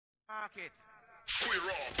Blackmarket.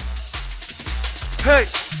 Hey,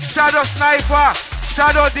 Shadow Sniper,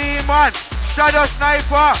 Shadow Demon, Shadow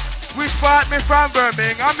Sniper. Which part me from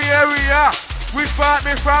Birmingham area? Which part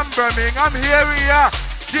me from Birmingham area?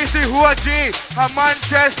 GC Huaji, a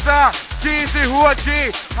Manchester. GC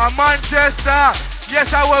Huaji, a Manchester. Yes,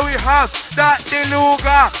 how we have that the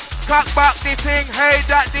Luga. Cock back the thing, hey,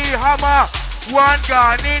 that the hammer. One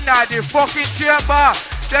gun in the fucking chamber.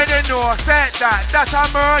 Then you know, said that's a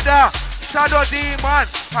murder. Shadow Demon,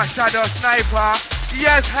 a Shadow Sniper.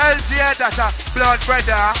 Yes, hell's yeah, that's a blood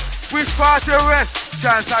brother. Which part you rest?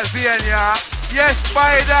 Transylvania. Yes,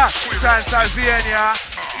 Spyda, Transylvania.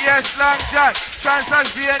 Yes, Long John,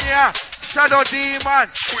 Transylvania. Shadow Demon,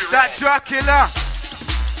 that Dracula.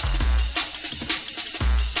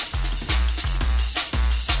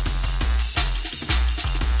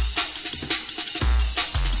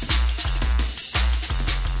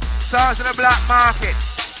 Sounds of the Blackmarket.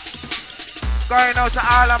 Going out to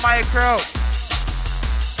all of my crew.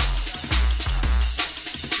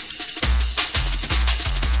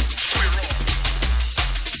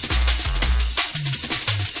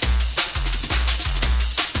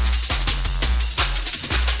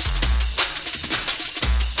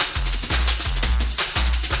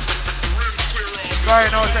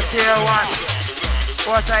 Going out to tier 1.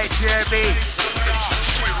 What's that, JB?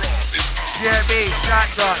 JB,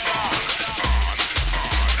 shotgun.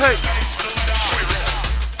 Hey.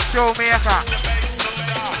 Showmaker.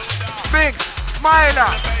 Sphinx,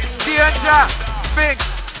 Smiler. Danger. Sphinx,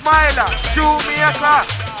 Smiler. Showmaker.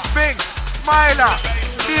 Sphinx, Smiler.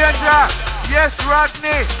 Danger. Yes,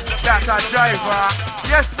 Rodney. That's a driver.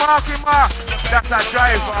 Yes, Marky Mark. That's a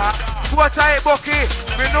driver. What type, Bucky?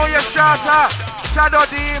 We know you're starter. Shadow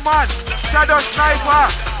Demon, Shadow Sniper.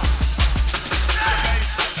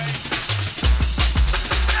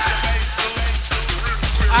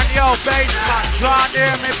 And yo, Bassman, draw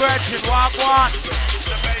near me, brethren, walk one.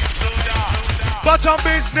 Bottom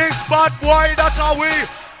business, bad boy, that's how we.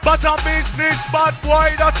 Bottom business, bad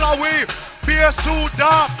boy, that's how we. Pierce too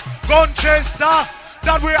dark, Gunchester,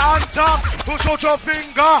 that we on top. Push out your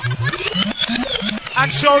finger.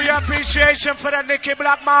 And show your appreciation for the Nicky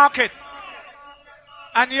Blackmarket.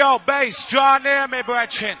 And yo, bass, draw near me,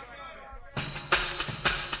 brethren.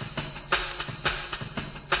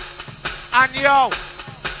 And yo,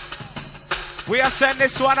 we are sending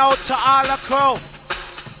this one out to all the crew.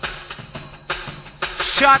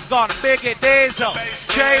 Shotgun, Biggie, Diesel,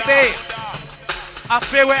 JB. I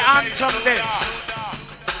feel we anthem this.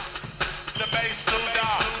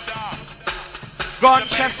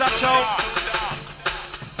 Gunchester 2.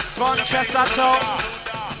 Gunchester 2.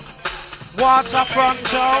 Waterfront 2,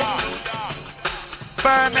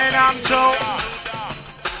 Birmingham 2,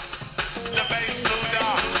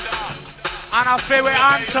 and I feel we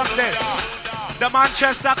anthem this. The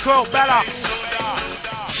Manchester crew, Bellocs,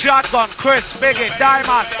 Shotgun, Chris, Biggie,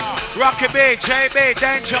 Diamond, Rocky B, JB,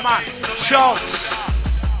 Dangerman, Schultz.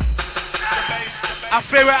 I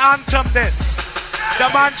feel we anthem this. The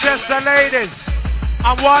Manchester ladies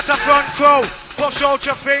and Waterfront crew, push out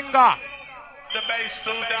your finger. The bass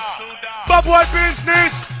too down. Bad boy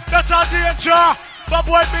business, that's our danger. Bad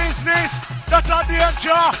boy business, that's our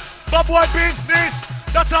danger. Bad boy business,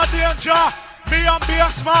 that's our danger. Me and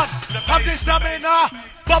Bassman, have this stamina.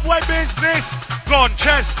 Bad boy business,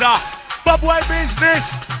 Gunchester. Bad boy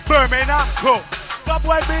business, Birmingham crew. Bad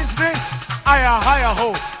boy business, higher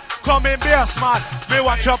ho. Come in Bassman, me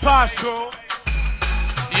watch your pass through.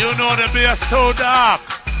 You know the bass too dark.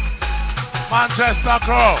 Manchester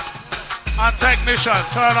crew. And technician,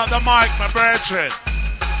 turn on the mic, my brethren.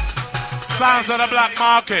 Sounds of the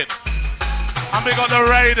Blackmarket. And we got the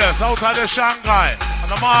Raiders out of the Shanghai and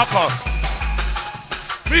the Marcos.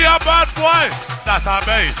 Me a bad boy. That a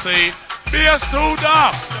me, see. Bass too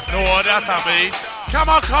dark. No, that a me.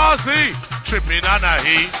 Kamikaze. Tripping on a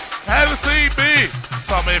he. LCB.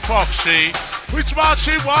 So me fuck she. Which man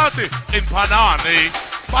she wanted? In Panani.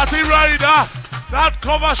 Patty Raider. That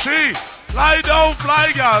cover she. Lie down,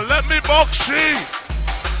 fly girl, let me box she.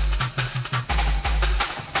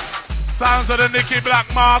 Sounds of the Nicky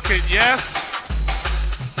Blackmarket, yes?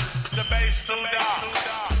 The bass too down.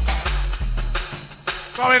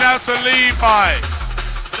 Going out to Levi.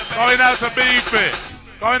 Going out to Beefy.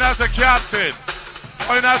 Going out to Captain.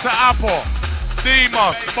 Going out to Apple.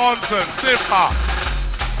 Demos, Bonson, Sifha.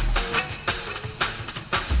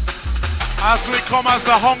 As we come as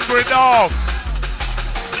the Hungry Dogs.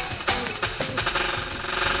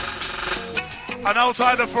 And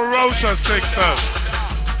outside the Ferocious System.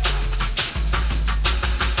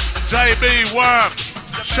 JB, Worm,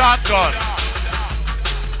 Shotgun,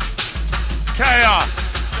 Chaos,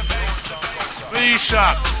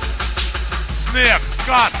 T-Shot, Snake,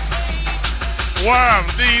 Scott, Worm,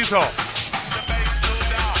 Diesel,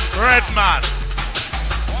 Redman,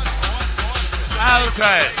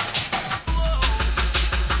 Alte.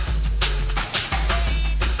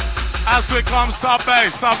 As we come, sub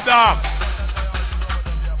bass, sub dog.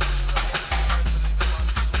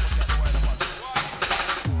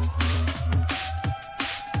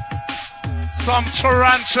 Some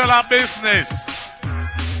tarantula business.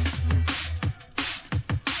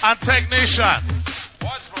 And technician.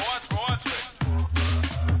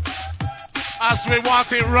 As we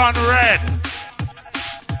want it run red.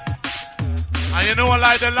 And you know what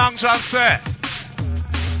like the Long John say?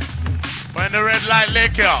 When the red light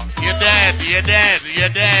lick you, you're dead, you're dead, you're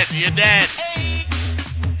dead, you're dead.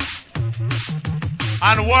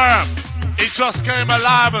 And Worm, he just came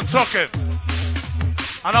alive and took it.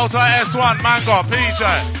 And out of S1, Mango, PJ,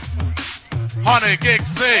 Honey, Gig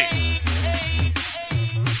C,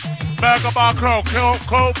 Burger Bar Crow,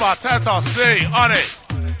 Cooper, Tetos, C, Honey.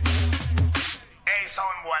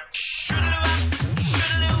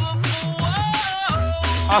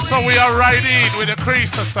 So we are riding with the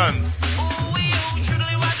Christians.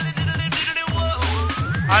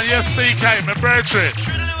 And yes, CK, my brethren.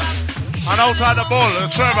 And out of the bull, the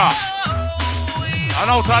Trevor. And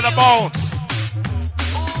out of the bones.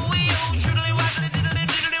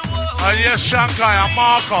 And yes, Shankai and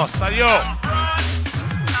Marcos, and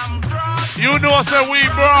you know, say we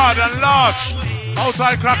broad and large.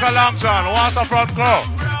 Outside Cracker Long John, Waterfront Crow,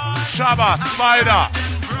 Shabba, Spyda.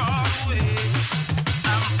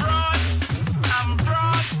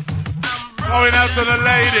 Going out to the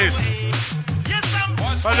ladies.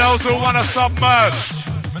 For those who want to submerge.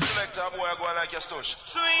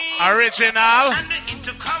 Original.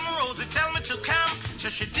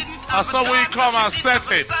 So we come and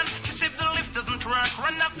set it.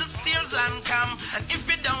 Run up the stairs and come. And if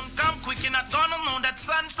you don't come quick, you're not gonna know that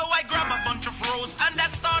son. So I grab a bunch of rose and I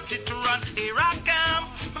started to run. Here I come.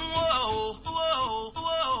 Whoa, whoa,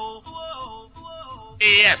 whoa, whoa, whoa.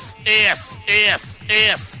 Yes.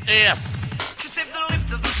 She said the lift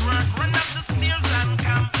doesn't work. Run up the stairs and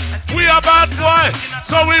come. We are bad boy,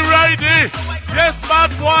 so we ready. Yes, bad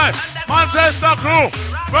boy. Manchester crew,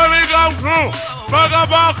 Birmingham crew, Burger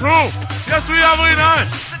Bar crew. Yes, we have winner.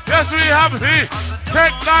 Yes, we have he.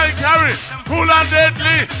 Tech 9 carry, cool and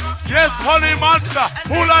deadly. Yes, Honey Monster,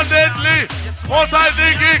 cool and deadly. What I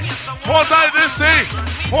the gigs, what I the sing,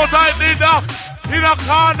 what I the duck. In a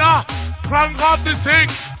corner, crank up the thing.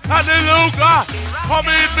 And the Luga, come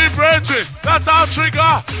in me brethren, that's our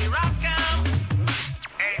trigger.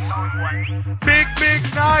 Big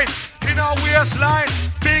 9 in our waistline.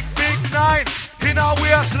 Big 9 in our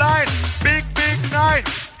waistline. Big 9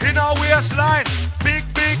 in our waistline. Big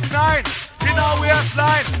 9 in our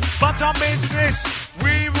waistline. Bottom business,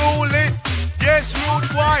 we rule it. Yes, rude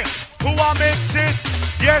boy, who are mixing?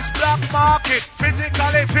 Yes, Blackmarket,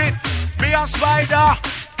 physically fit. Me and Spyda,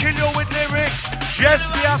 kill you with lyric. Yes,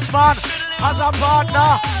 Bassman, as a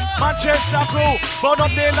partner. Manchester crew, burn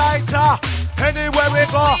up the lighter. Anywhere we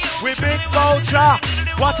go, we big voucher.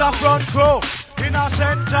 Waterfront crew, in our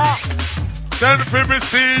center. Send for me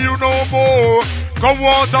see you no more. Come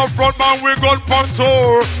waterfront man, we gun pan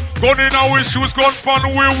tour. Gun in our shoes, gun pan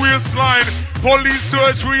we waistline. Police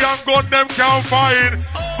search we and gun them can't find.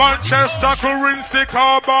 Manchester crew rinse the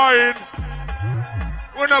carbine.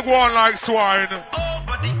 We not go on like swine.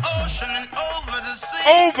 Over the ocean and over the sea.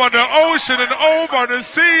 Over the ocean and over the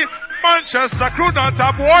sea. Manchester crew not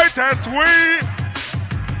a white as we.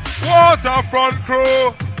 Waterfront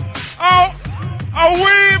crew. Oh,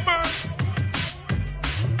 weeb.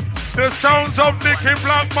 The sounds of Nicky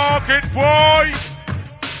Blackmarket, boy.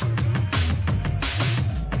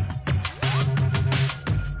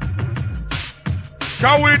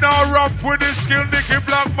 Can we now ramp with the skill, Nicky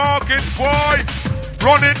Blackmarket, boy?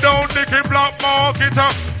 Run it down, Nicky Blackmarket.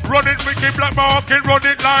 Run it, Nicky Blackmarket. Run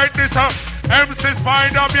it like this. MC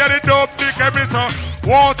Spyda, me the dope, Nicky miss.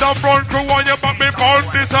 Waterfront crew, on your back, me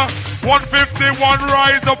pound this. 151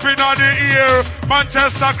 rise up in the air.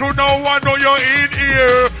 Manchester crew, no one know you're in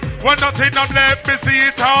here. When nothing I'm left, me see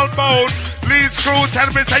it all bound. Please crew,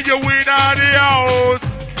 tell me say you win out the house.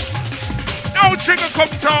 Now Trigga come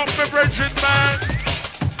talk, me brethren, man.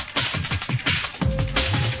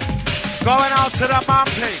 Going out to the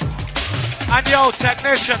mapping. And yo,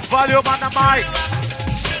 technician, volume on the mic.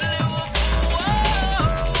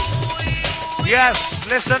 Yes,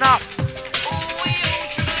 listen up.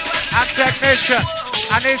 And technician,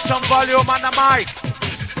 I need some volume on the mic.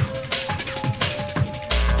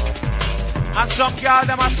 And some girl,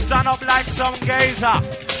 them must stand up like some gazer.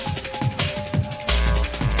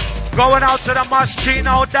 Going out to the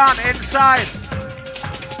Moschino down inside.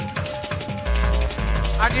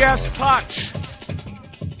 And yes, Patch.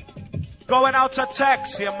 Going out to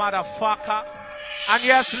Tex, you motherfucker. And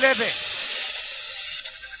yes, Livy.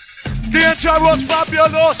 Dangerous,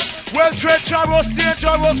 fabulous. Well, treacherous,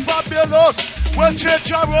 dangerous, fabulous. Well,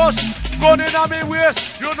 treacherous. Gun in on me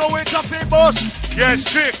waist. You know it's a famous. Yes,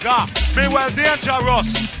 Trigga. Me well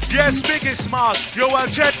dangerous. Yes, Biggie Small. You well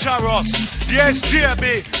treacherous. Yes,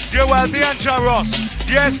 JB. You well dangerous.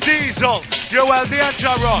 Yes, Diesel. You well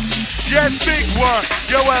dangerous. Yes, Big Work.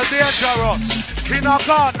 You well dangerous. In a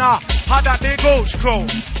corner. Had that the Ghost Crew.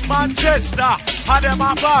 Manchester. Had them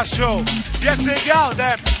a bar show. Yes, the girl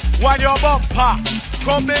them. When your bumper,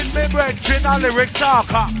 come in me brethren a lyrics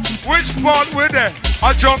talker. Which part with them?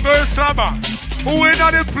 A jungle slammer. Who in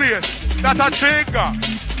the place? That a Trigga.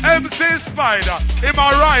 MC Spyda. Him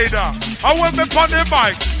a rider. I went me on the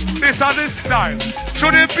mic. This is the style. To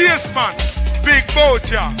the Bassman. Big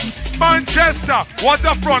boat ya. Manchester. What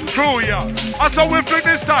a front crew ya. And so we fling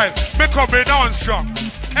this style. Me coming on strong.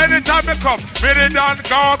 Anytime me come, me the dan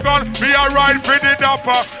gargle, me a ride for the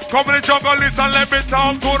dapper. Come in the jungle listen, let me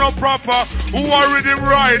talk to no proper. Who are rhythm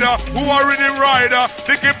rider? Who are rhythm rider?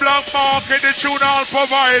 Nicky Blackmarket, the tune all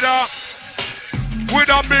provider. With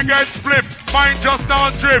a big head flip, mine just now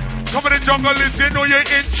drift. Come in the jungle listen, you know you're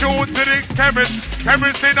in tune to the chemist.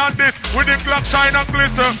 Chemist in on this, with the clock shine and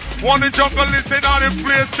glitter. One the jungle listen, on the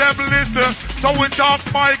place them listen. So we talk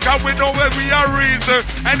mic and we know where we are reason.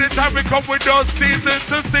 Anytime we come with those season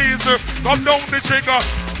to season. Come down the trigger,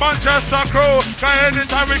 Manchester crew. Cause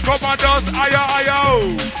anytime we come on those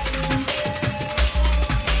aya.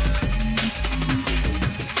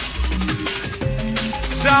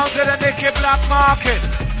 Sound to the Nicky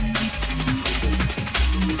Blackmarket.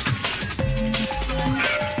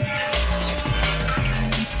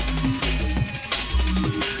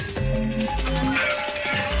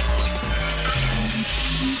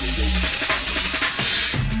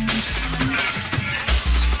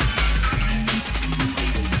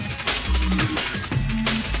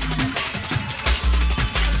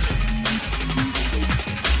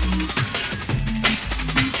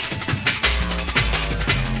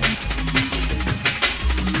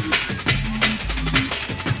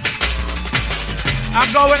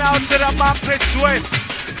 I'm going out to the Muppet Swift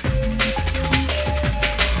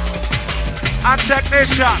and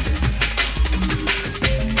Technician.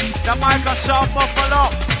 The Microsoft Buffalo.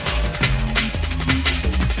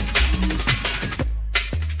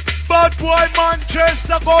 Bad boy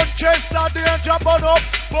Manchester, Gunchester, danger, burn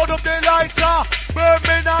up the lighter.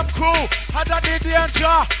 Birmingham crew, had a the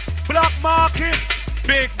danger. Blackmarket,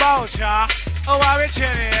 Big Boucher. Oh, are we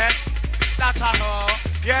chilling? That's a hoe.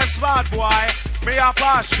 Yes, bad boy. Me a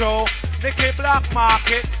pass show, Nicky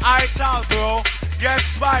Blackmarket, I tell bro.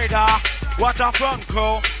 Yes, Spyda, what a front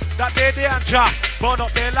crew. That they danger, burn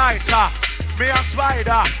up the lighter. Me a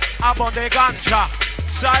Spyda, I'm on the ganja.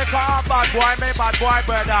 Cypher a bad boy, me bad boy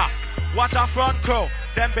brother. What a front crew,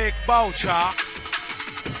 them big boucher.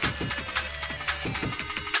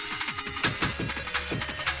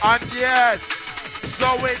 And yes,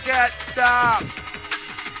 so we get the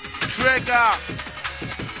Trigga.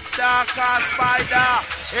 Dark as Spyda,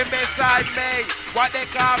 him beside me, what they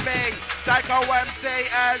call me, Psycho MC,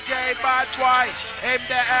 LJ, bad boy, him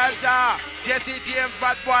the elder, Jesse James,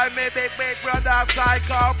 bad boy, me big brother,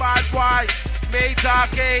 Psycho, bad boy, me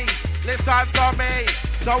talking, listen to me,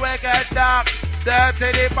 so we get dark,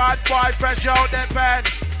 dirty the bad boy, fresh out the pen,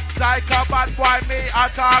 Psycho, bad boy, me a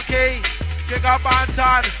talking, Trigga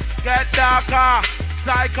Banton, get darker,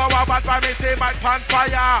 Psycho, a bad boy, me see my pan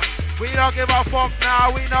fire. We don't give a fuck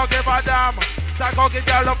now, we don't give a damn. Psycho give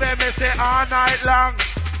your love and me say all night long.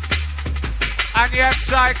 And yes,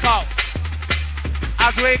 Psycho,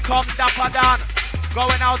 as we come dapper down,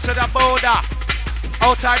 going out to the border,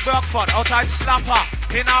 outside Brockford, outside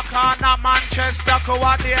Snapper, in our corner, Manchester,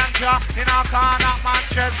 Coa danger, in our corner,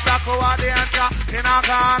 Manchester, Coa danger, in our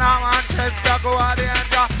corner, Manchester, Coa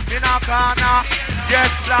danger, in our corner, yes,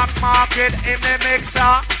 Blackmarket in the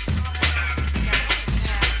mixer.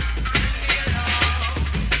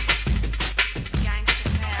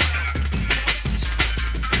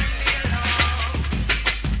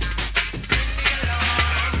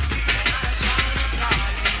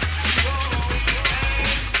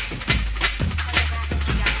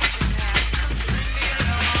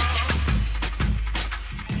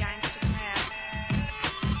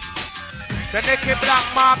 The Nicky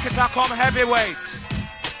Blackmarket are come heavyweight.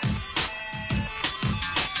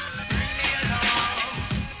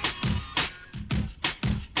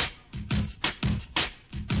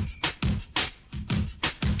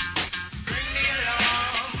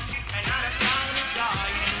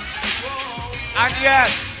 And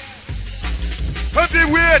yes,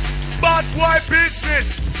 heavyweight, bad boy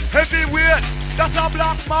business. Heavyweight, that's a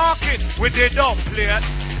black market with the dumb plate.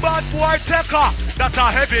 Bad boy taker, that's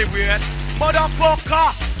a heavyweight.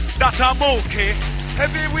 Motherfucker, that's a mookie.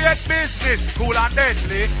 Heavyweight business, cool and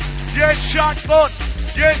deadly. Yes, shotgun.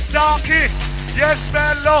 Yes, Darky. Yes,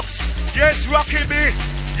 Bellux. Yes, Rocky B.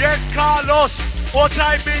 Yes, Carlos.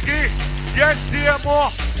 Otai Biggie. Yes, Diemo.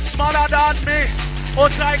 Smaller than me.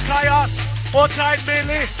 Otai Kayas. Otai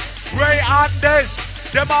Millie. Ray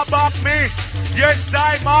Andes. Them a back me. Yes,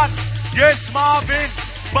 Diamond. Yes, Marvin.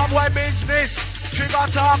 Bad boy business.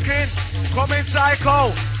 Trigga talking. Coming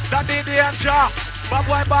psycho. That the danger. Bad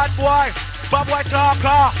boy, bad boy. Bad boy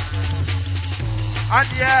talker. And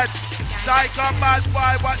yet, psycho bad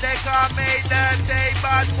boy, what they call me, they say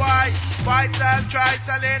bad boy. Fight and try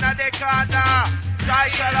selling at the corner.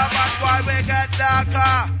 Psycho bad boy, we get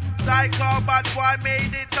darker. Psycho bad boy,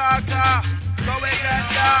 made it darker. So we get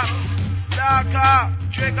darker.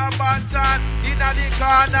 Trigga Bantan, in the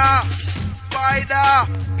corner. Spyda,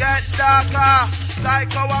 get darker.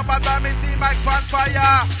 Psycho bad boy, me see my fan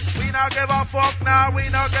fire. We not give a fuck now, we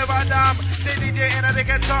not give a damn. The DJ in the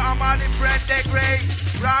get something on in friend they great.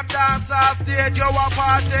 Ram dance off stage, you a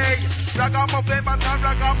party. Ragamuffin, but not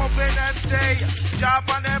ragamuffin and stay. Jump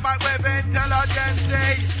on them back with intelligence.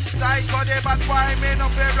 Psycho, they bad boy, me no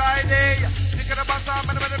feel Friday. Thinking about some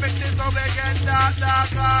of the mixes, so they get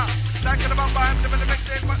darker. Thinking about five of the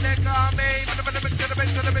mixes, what they call me. The mixes, the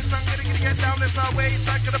mixes, the mixes, I'm gonna get down this way.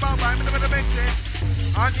 Thinking about five of the mixes.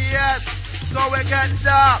 And yes, so we get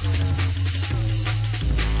dark.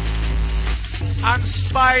 And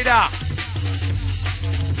Spyda.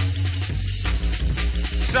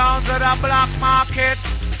 Sounds of the black market.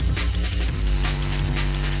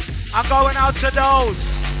 I'm going out to those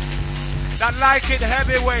that like it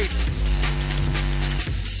heavyweight.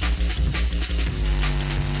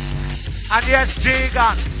 And yes,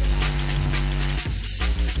 Jigan.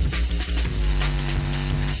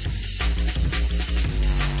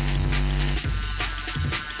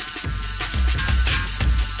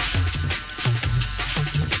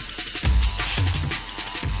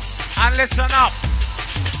 And listen up.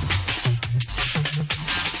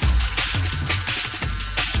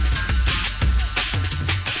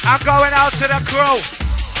 I'm going out to the crew.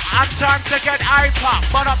 And time to get hyper.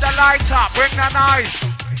 Burn up the lighter. Bring the noise.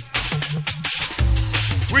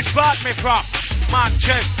 Which part me from?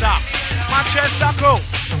 Manchester. Manchester crew.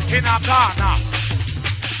 In a corner.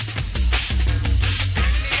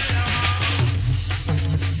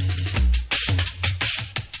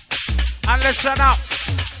 And listen up.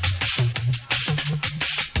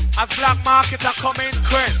 As Blackmarket are coming,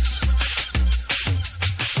 Chris.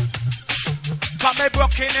 Got me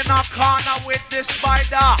Brockie in a corner with this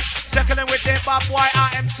Spyda. Seconding with the bad boy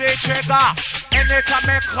RMC Trigga. Anytime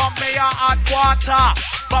me come, me a hot water.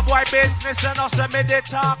 Bad boy business and also me the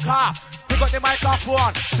talker. Pick up the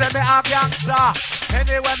microphone, say me a gangster.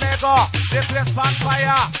 Anywhere me go, the place on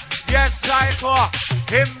fire. Yes, Psycho,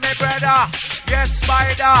 him me brother. Yes,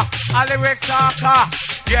 Spyda, a lyrics talker.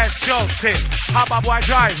 Yes, Schultz, a bad boy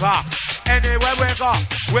driver. Anywhere we go,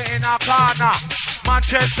 we in a corner.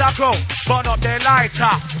 Manchester crew, burn up the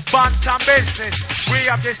lighter. Bantam business, we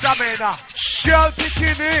have the stamina. Girl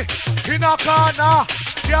bikini, in a corner.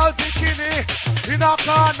 Girl bikini, in a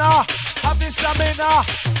corner. Have the stamina,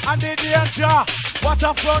 and the danger. What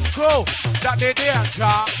a front crew, that the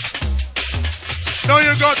danger. Now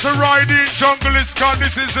you got to ride in jungle, it's called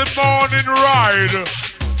this is a morning ride.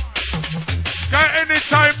 Got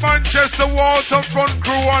anytime Manchester Waterfront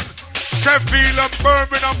crew on Sheffield and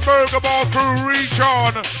Birmingham, Bergamo crew reach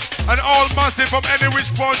on. And all massive from any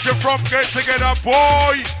which point you're from, get together,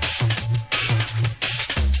 boy.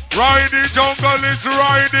 Riding jungle is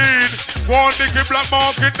riding. One Nicky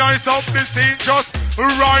Blackmarket, nice up the scene, just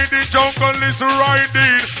riding jungle is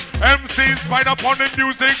riding. MC's find upon the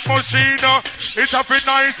music machine. It's a bit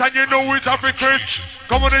nice and you know it's a bit crisp.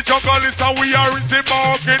 Come on the jungle is how we are in the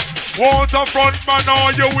market. Waterfront man,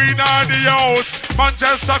 all you win at the house.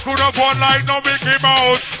 Manchester could have won like no Mickey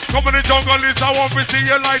Mouse. Come on the jungle is how we see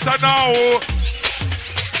you lighter now.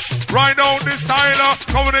 Right down the style.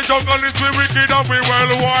 Come on the jungle is we wicked and we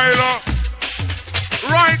well wild.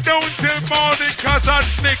 Right down till morning cause I'm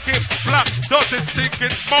Nicky Black dirty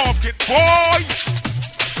stinking market boy.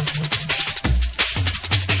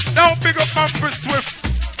 Now big up Manfred Swift,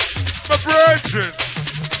 my brethren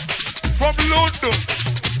from London.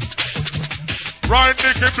 Right,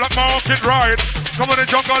 Nicky Blackmarket ride. Come on the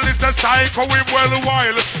jungle is the psycho him well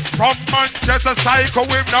wild. From Manchester psycho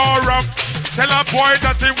him no ramp. Tell a boy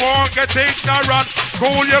that he won't get ignorant.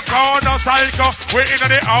 Cool your corner, psycho. We're in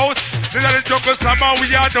the house. This is the jungle summer. We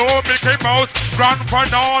are no Mickey Mouse. Grand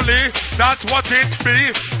finale. That's what it be.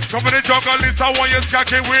 Come in the jungle, listen when you're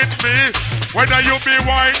skacking with me. Whether you be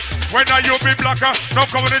white, whether you be blacker. Now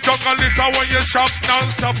come in the jungle, listen when you shop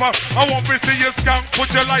non-stopper. I want to see you skank, put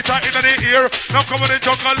your lighter in the ear. Now come in the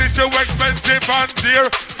jungle, listen you expensive and dear.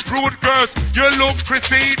 Rude girls, you look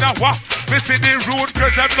Christina, what? Me see the rude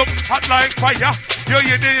girls, them look hot like fire. You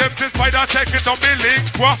hear the empty Spyda checking on me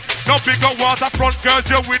lingua. No bigger waterfront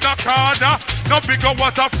girls, you win a corner. No bigger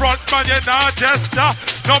waterfront man, you not Chester.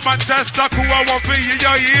 No Manchester crew, I want to hear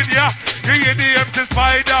you in ya. You hear the empty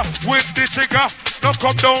Spyda with the Trigga. No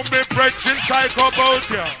come down, me brethren, psycho about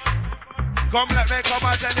ya. Come let me come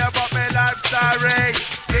and tell you about my life story.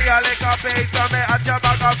 Give you a little piece of me at your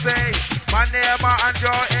back of me. My neighbor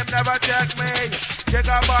Andrew, him never check me.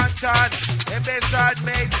 Trigga Banton, him beside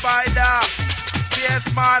me, Spyda.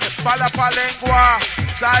 Bassman, Palapalingua.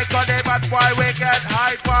 Psycho, the bad boy, we get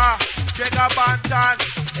hyper. Trigga Banton,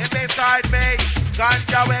 him beside me.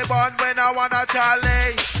 Ganja we born, we no wanna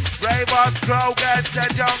Charlie. Ravers crow get the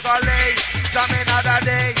jungle. Some another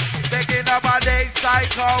day. Taking a body,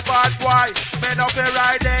 psycho bad boy, men up a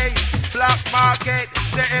Friday, Blackmarket,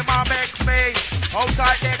 the Emma makes me,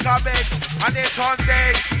 outside the cabbage, and it's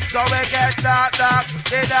Sunday, so we get that,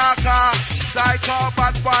 the darker, psycho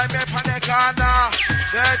bad boy, me panic corner,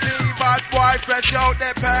 dirty bad boy, fresh out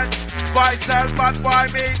the pen, boy self bad boy,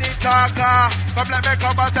 me the talker, come let me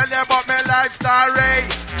come and tell you about my life story,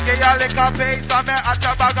 give you a little face, and me at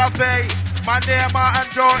the bag of face. My name and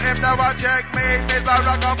Joe, him never check me. Mr.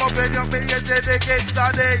 Ragamuffin, you me, you say the kids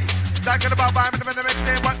today. Talking about my mix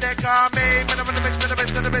name, what they call me. Mix,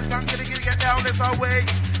 I'm gonna get down this away.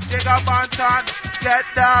 Trigga Banton, get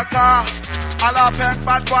darker. All up and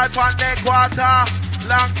bad boy on the quarter.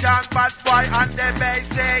 Long John, bad boy on the base.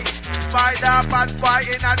 Spyda, bad boy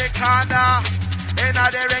in the corner. In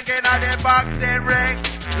the ring, in the boxing ring.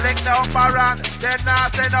 Lick down Baron, they not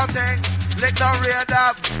say nothing. Lick down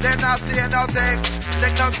Raiders, they not say nothing.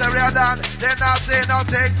 Lick down the Raiders, they not say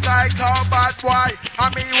nothing. Psycho bad boy, I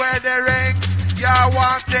mean where the ring. Yeah,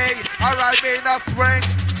 one day, alright, me no swing.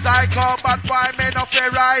 Psycho bad boy, me no feel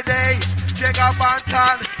Friday. Trigga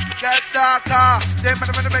Banton, get darker. They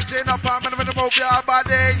mixing up and move your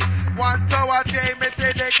body. 1 hour, me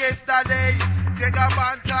say the kiss today. Trigga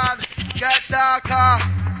Banton, get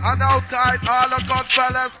darker. And outside, all the good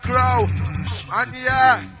fellas crow. And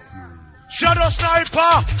yeah. Shadow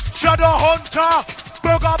Sniper, Shadow Hunter,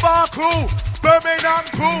 Burger Bar crew, Birmingham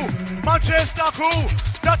crew, Manchester crew,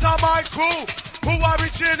 that are my crew, who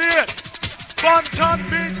originate, Banton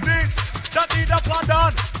business, that need a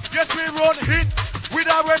pardon, yes we run hit, with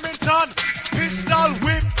a Remington, pistol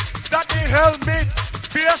whip, that the helmet,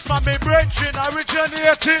 Bassman me brethren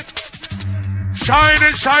originated. Shine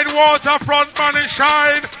and shine, waterfront man and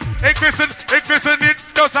shine. It glisten, it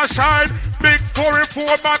does a shine. Big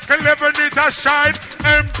 44 Mac 11 is a shine.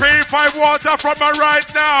 MP5 water from a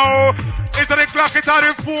right now. It's the clock, it's at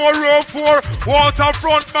the 404.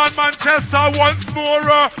 Waterfront man, Manchester once more.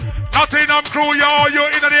 Nottingham crew, you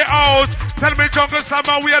in the house. Tell me Jungle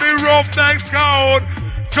Summer, we are the roughneck scout.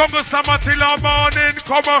 Jungle Summer till our morning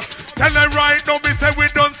come. Tell them right now, me say we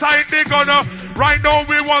done sign the gunner. Right now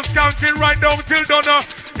we want skanking right now till done.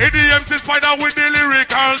 EDM is Spyda with the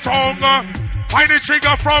lyrical tongue. Find the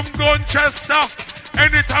Trigga from Gunchester.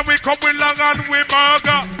 Anytime we come with long and we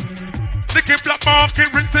murder. Nicky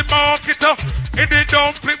Blackmarket, rinsing market. In the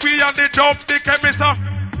dumpling, we on the dump, the chemist.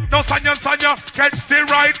 No Sanya, catch the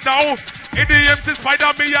right now. EDM is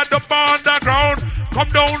Spyda, me at the underground. Come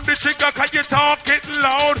down the Trigga, can you talk it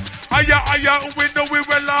loud? Higher, we know we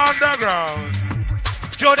well underground.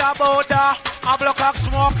 Joda Boda, a block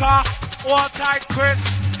smoker, all tight Chris,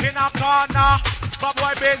 in a corner, bad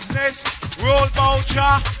boy business, roll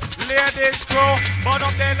voucher, ladies crew, burn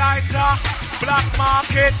up the lighter,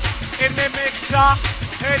 Blackmarket, in the mixer,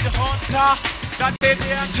 head hunter, that the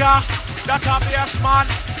danger, that a Bassman,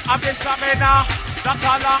 a the stamina, that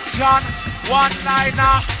a long john, one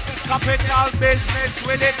liner, capital business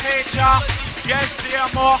with the nature, yes dear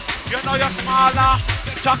more, you know you're smaller,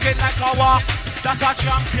 talking like a walk, that's a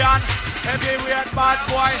champion, heavyweight bad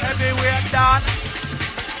boy, heavyweight Dan.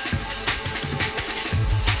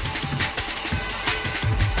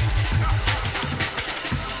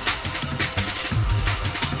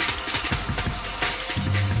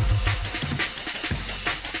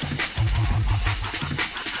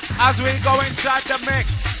 As we go inside the mix,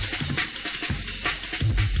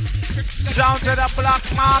 down to the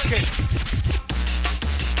Blackmarket.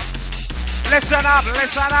 Listen up.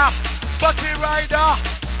 Butty rider.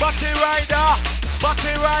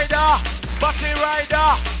 Batty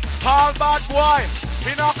rider, all bad boy,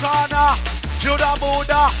 in a corner, Judah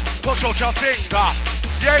Buddha, push out your finger.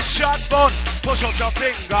 Yes, shotgun, push out your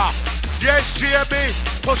finger. Yes, JB,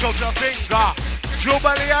 push out your finger.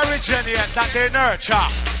 Jubilee originate that they nurture.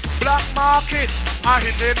 Blackmarket, I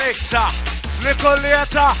hit the mixer. Little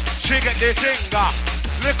later, she get the finger.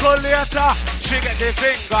 Little later, she get the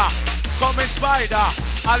finger. Coming Spyda,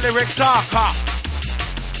 a lyric talker.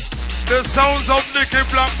 The sounds of Nicky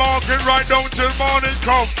Blackmarket right down till morning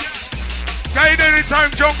come. Guide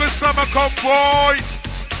anytime jungle summer come, boy.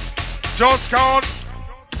 Just count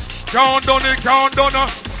done it, count done it.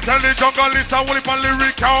 Tell the jungle list and Willie and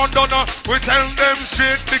lyric count done it. We tell them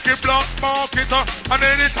shit, Nicky Blackmarket. And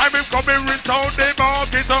anytime him come in, resound they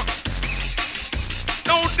market.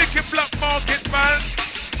 No Nicky Blackmarket, man.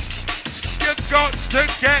 You got to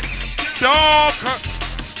get darker.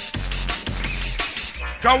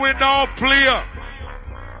 Going now, player.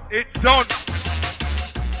 It done.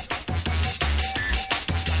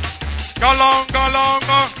 Go long.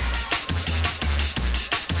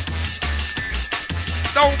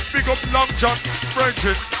 Don't pick up Long John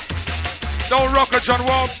Bridget. Don't rock a John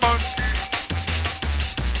Walkman.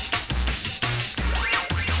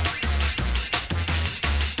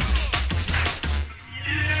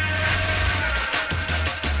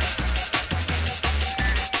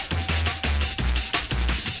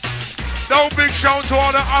 No big shout to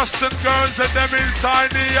all the Austin girls and them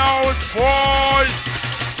inside the house, boy.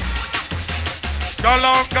 Go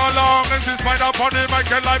long, and this find up on him, I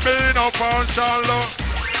can like me no Shallow.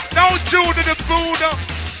 Now Judah the Buddha,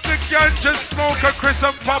 the ganja smoker, Chris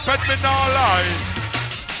and Pop at me no lie.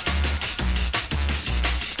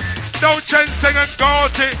 No Chensing and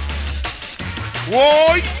Gorty.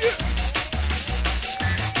 Boy.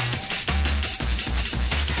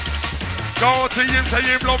 Go to him, say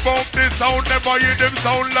him love out the sound, never hear them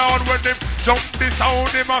sound loud when them jump the sound,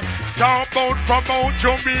 him talk about from out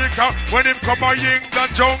Jamaica, when him come a in the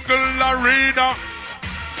jungle arena.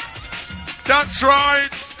 That's right.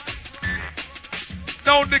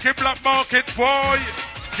 Now Nicky Blackmarket, boy,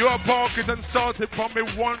 you are pocket and started for me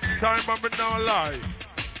one time, I'm not lie.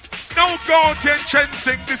 Now go to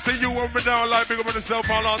Chensing, this is you, I'm not lie, big up on yourself,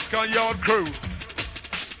 all Oscar Yard crew.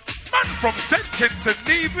 Man from St. Kitts and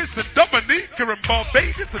Nevis and Dominica and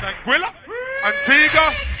Barbados and Anguilla,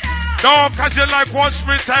 Antigua. No, cause you like watch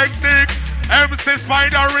me technique. MC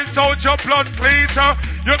Spyda rinse out your blood cleaner.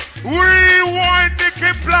 You rewind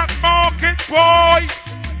Nicky Blackmarket, boy.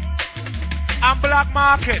 I'm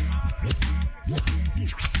Blackmarket.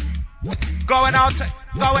 Going out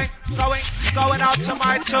to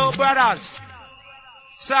my two brothers.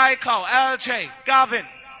 Psycho, LJ, Gavin,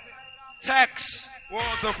 Tex.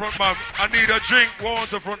 Waterfront man, I need a drink.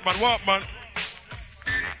 Waterfront man, what man?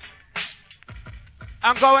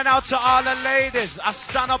 I'm going out to all the ladies. I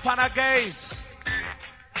stand up and I gaze.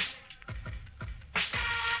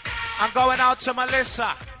 I'm going out to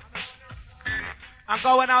Melissa. I'm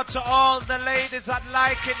going out to all the ladies that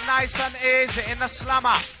like it nice and easy in the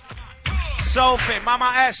slammer. Sophie,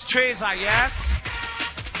 Mama S, Trigga, yes?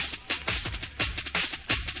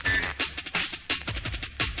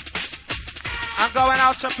 I'm going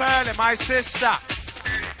out to Pearlie, my sister.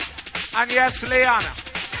 And yes, Leanna.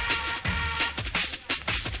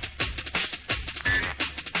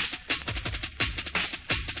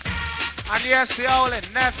 And yes, Yolin,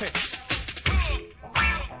 Neffy.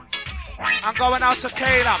 I'm going out to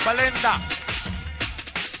Kayla, Belinda.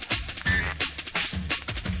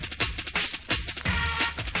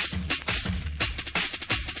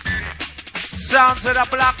 Sounds of the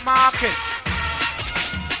Blackmarket.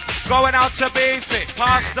 Going out to Beefy,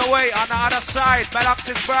 passed away on the other side,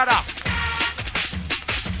 Belox's brother.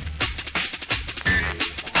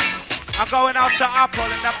 I'm going out to Apple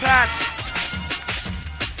in the pen.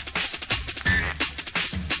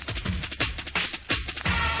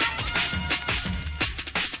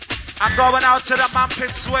 I'm going out to the Mampy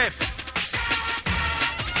Swift.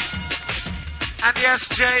 And yes,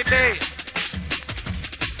 JB.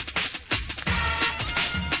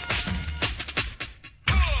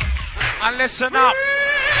 And listen up.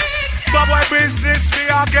 Bad boy business, me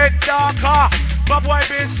a get darker. Bad boy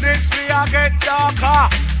business, me a get darker.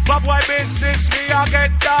 Bad boy business, me a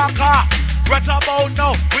get darker. Right about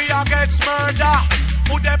now, we a get murder.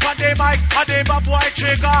 Put them on the mic, and the bad boy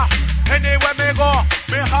Trigga. Anywhere me go,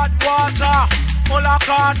 me hot water. Full of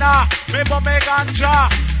corner, me for me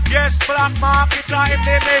ganja. Yes, Blackmarket in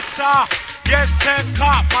the mixer. Yes,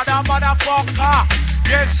 Tenka, motherfucker.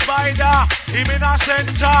 Yes, Spyda, him in a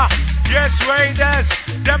center. Yes, Raiders,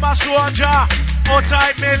 them a soldier.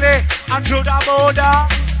 Outside Millie and through the border.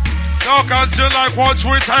 No, cause you like watch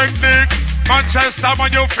with technique. Manchester,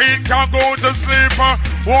 man, your feet can't go to sleep.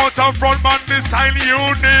 Waterfront, man, this style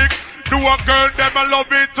unique. Do a girl, them I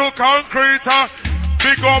love it to concrete.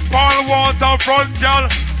 Big up all waterfront, girl.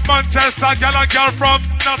 Manchester, girl, a girl from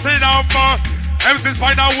Nottingham. MC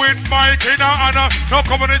Spyda with Mike in her honor. No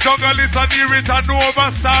come on the jungle, listen, hear it and no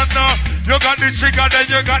overstand. You got the Trigga, then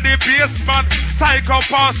you got the Bassman. Psycho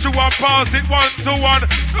pass you and pass it 1-to-1.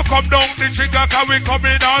 You come down the Trigga, cause we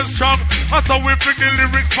coming on strong. And so we bring the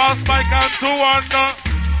lyrics past Mike and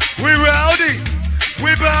 2-1. We rowdy,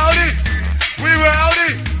 we rowdy, we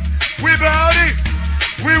rowdy, we rowdy,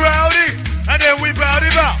 we rowdy, and then we rowdy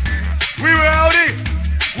back. We rowdy,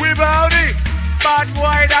 we rowdy. Bad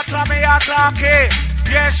boy, that's what me a talking.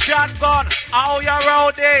 Yes, shotgun, how you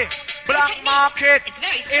rowdy? Blackmarket,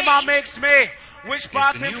 him a mix me. Which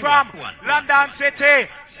part him from? London City.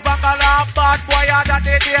 Spangala, bad boy, under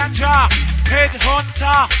the danger. Head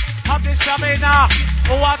hunter, have the stamina.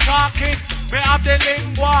 Who a talking? Me have the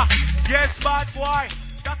lingua. Yes, bad boy,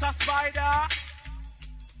 that's a Spyda.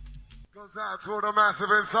 Goes out to the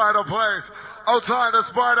massive inside the place. Outside the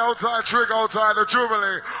Spyda, outside Trigga, outside the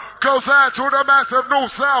Jubilee. Goes out to the massive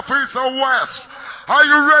north, south, east, and west. Are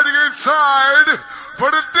you ready inside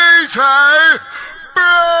for the DJ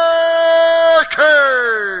Brockie?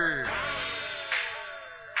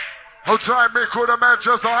 Outside Mick with the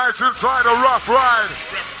Manchester Heights inside the rough ride.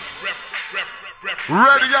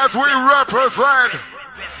 Ready as we represent.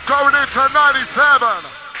 Going into 97.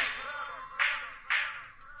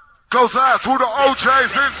 Goes out to the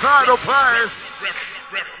OJs inside the place.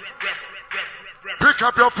 Pick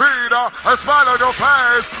up your feet and smile on your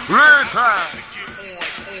face. Listen.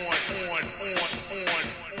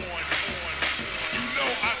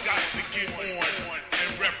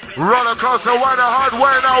 Run across the way the hard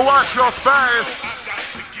way, now watch your space.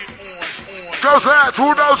 Goes out,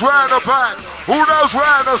 who knows where in the back? Who knows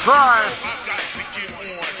where in the side?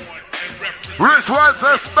 This one's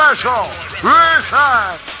a special.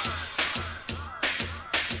 Listen.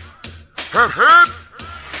 Hip hip.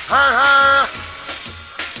 Hey hey.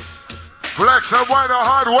 Flex and win the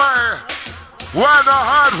hard way. Win the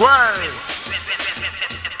hard way.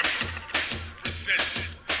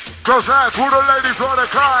 Goes out to the ladies on the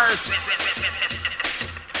guys.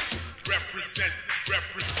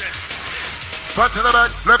 Front to the back,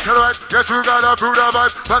 left to the right, get you got up through the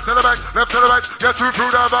vibe. Front to the back, left to the right, get you through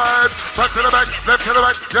the vibe. Front to the back, left to the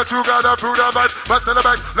right, get you got up through the vibe. Front to the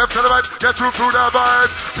back, left to the right, get you through the vibe.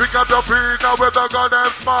 Pick up your feet now with the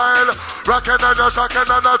goddamn smile. Rockin' and a shockin'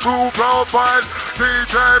 and a true profile.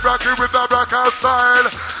 DJ Brockie with the Brockie style.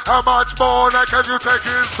 How much more now can you take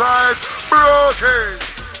inside? Brockie.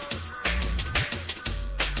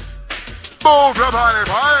 Move your body,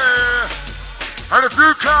 body. And if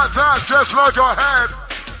you can't dance, just nod your head.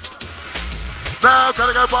 Now,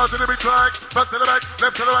 gotta go positive track. Back to the back,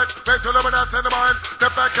 left to the right, back to the right, that's in the mind.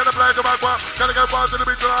 Step back and the play to back, gotta go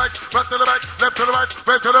positive track. Back to the back, left to the right,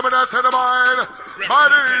 back to the right, that's in the mind. My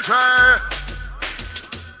DJ.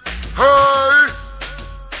 Hey.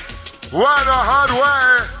 What a hard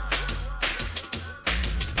way.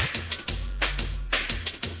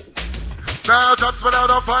 Now, jump spin out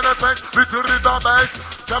on final things, little bit of bass.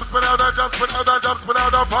 Jump spin out and jump spin out and jump spin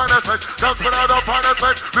out on final things. Jump spin out on final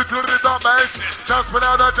things, little bit of bass. Jump spin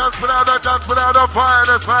out and jump spin out and jump spin out on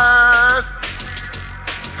final things.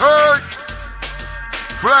 Hey!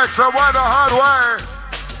 Flex and win the hard way.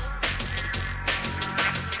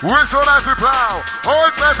 Whistle as he plow,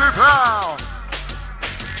 hold as he plow.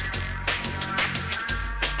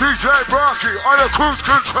 DJ Brockie on the cruise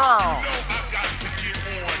control.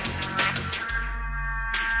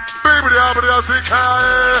 Baby, the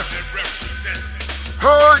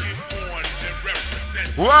Hey!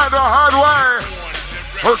 Why the hard way?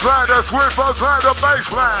 Outside the swift, outside the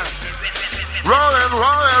baseline. Rolling,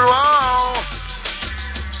 rolling, roll.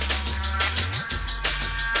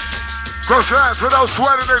 Cross hands without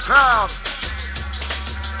sweating the town.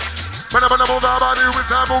 When I'm gonna move our body with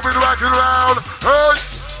time moving rocking around. Hey!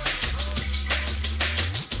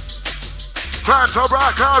 Time to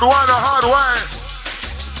rock out, why the hard way?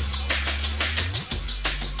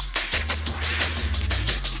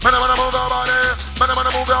 Man, I wanna move our body, man, I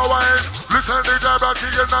wanna move our ways. Listen to DJ Brockie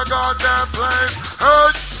in the goddamn place. Hey!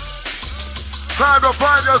 Time to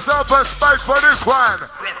find yourself a space for this one.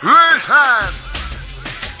 Listen!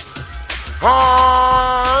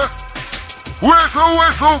 Oh! Where's the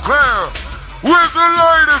whistle clear? Where's the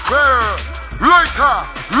light clear? Later!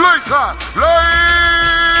 Later!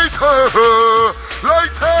 Later!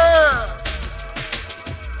 Later!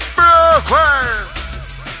 Brockie!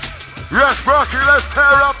 Yes, Brockie, let's tear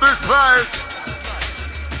up this place.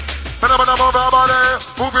 Phenomena move your body,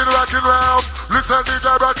 moving rocking round. Listen,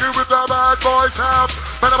 DJ Brockie with the bad boy sound.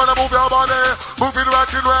 Phenomena move your body, moving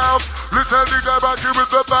rocking round. Listen, DJ Brockie with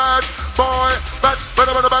the bad boy.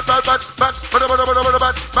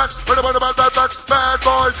 Bad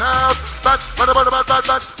boy sound.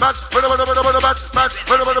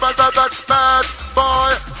 Bad boy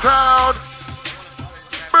sound.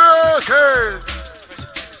 Brockie.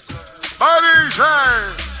 Buddy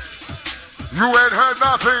say, you ain't heard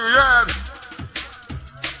nothing yet.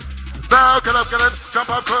 Now get up, jump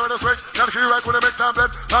up, clear in the swing. Gotta keep right with a big time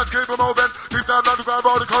blend. Let's keep it moving. Deep down on the ground,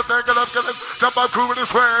 roll the coast, then get up, jump up, cool with the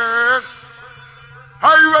swing. Are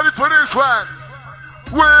you ready for this one?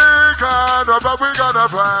 We gonna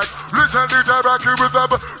brag. Listen, DJ Brockie with the,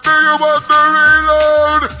 do you want the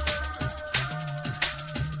reload?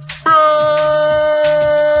 Brockie!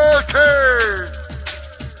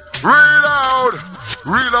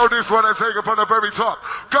 Reload this one and take it from the very top.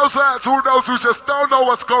 Goes out to those who just don't know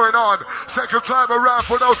what's going on. Second time around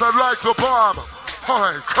for those that like the bomb.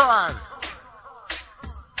 Oh, God.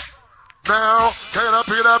 Now, take it up,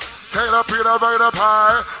 right up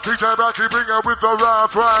high. DJ Brockie bring it with the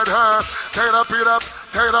rough right hand. Take it up, right up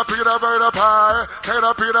high. Take it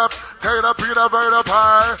up, right up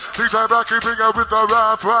high. DJ Brockie bring it with the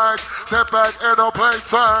rough right. Step back and no play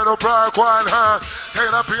sign, no pride, one hand. Take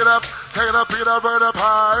it up, right up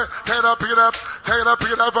high. Take it up,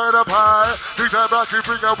 right up high. DJ Brockie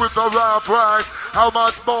bring it with the rough right. How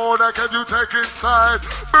much more that can you take inside?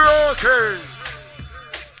 Brockie!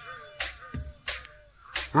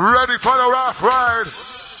 Ready for the rough ride.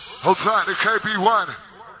 Outside the KB1.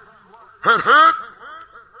 Hit.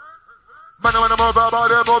 Man, move our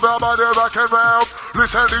body, rock and round.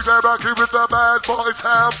 Listen, DJ Brockie with the bad boy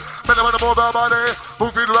sound. Man, move our body,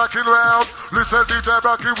 moving rocking round. Listen, DJ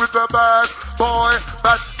Brockie with the bad boy,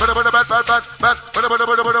 bad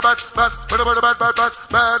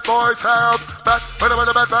boy sound.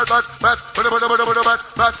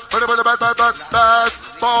 Bad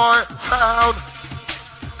boy sound.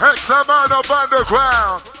 X amount up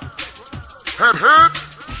underground. Hit.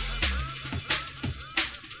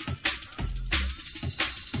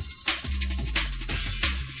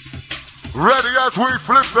 Ready as we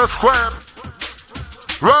flip the square.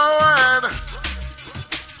 Rolling.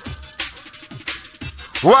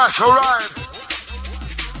 Wash your ride.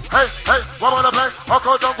 Hey, what wanna play?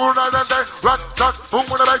 Uncle Jungle night and day. Rock, boom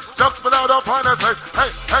with the bass. Jump without a pine and face. Hey,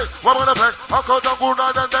 what wanna play? Uncle Jungle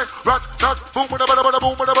night and day. Rock, boom with the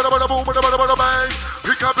boom with the bass.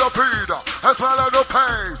 Pick up your feet as well as your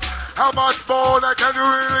pace. How much more that can you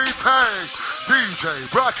really take? DJ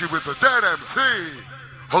Brockie with the dead MC.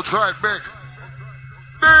 Hold tight, Mick.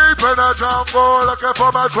 Deep in the jungle, looking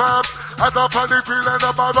for my trap. At the funny feeling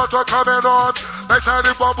of my rotor coming on. They say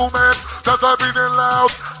the bubble man, just a beating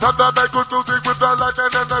loud. Thunder make good music with the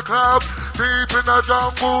lightning and the cloud. Deep in the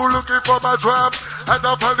jungle, looking for my trap. At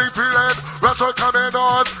the funny feeling, rotor coming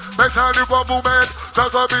on. They say the bubble man,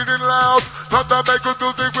 just a beating loud. Thunder make good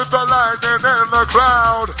music with the lightning and the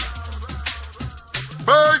cloud.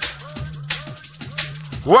 Hey,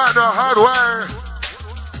 what the hard way.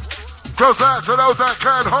 Goes out to those that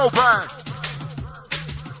can't hold back.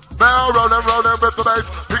 Now rolling with the bass.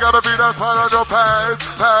 You gotta be that part on your pace.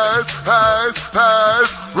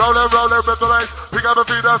 Rolling with the bass. You gotta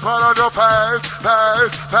be that part on your pace.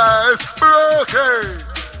 Brockie.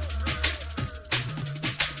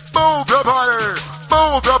 Move your body.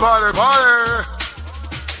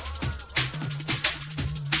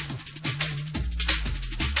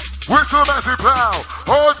 Whistle Messi plow,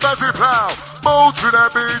 hold Messi plow. Move to the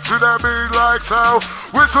beat like so.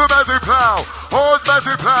 Whistle Messi plow, hold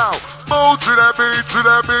Messi plow. Move to the beat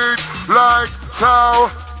like so.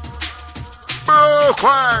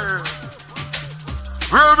 Brockie.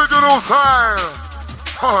 Original style.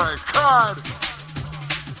 Oh my God.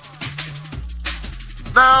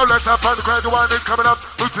 Now let's have fun. The graduate is coming up.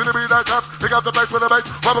 Who's to the beat like up? Pick up the bass with the bass.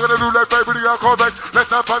 What we're gonna do like favorite video call back.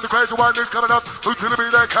 Let's have fun. The graduate is coming up. Who's to the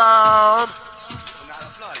beat like come?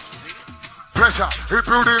 Pressure,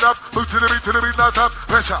 it's building up. Who's to the beat not up.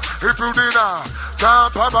 Pressure, it's building up.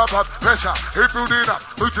 Jump up. Pressure, it's building up.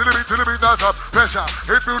 Who's to the beat not up. Pressure,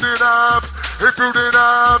 it's building up.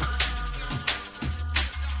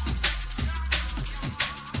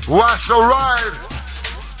 Watch the ride.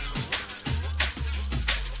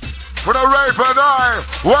 For the rape and I,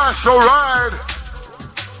 watch the ride.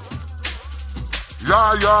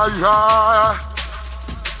 Yeah.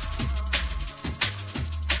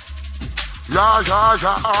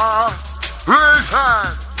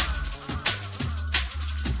 Listen.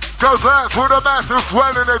 Cause that's where the massive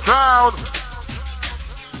swelling it down.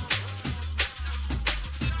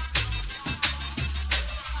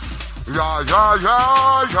 Yeah, yeah,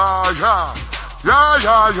 yeah, yeah, yeah. Yeah,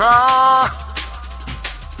 yeah, yeah.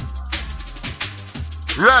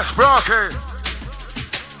 Yes, Brockie.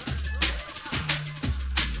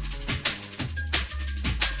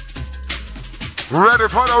 Ready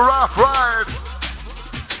for the rough ride.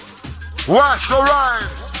 Watch the ride.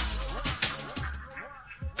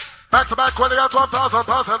 Back to back, when they got 1,000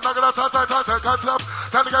 pounds, and knock it out, touch it up.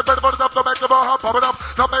 Time to get ready for the up to make the ball hop, pop it up.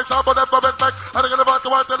 Some make some of them from it back, and they're gonna want to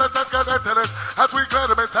watch the let's get into this. As we clear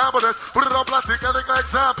them in sample this, put it on plastic and an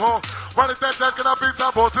example. One is that cannot be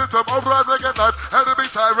sample system, override again life, enemy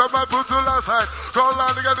side, rub my foot to the left side. Go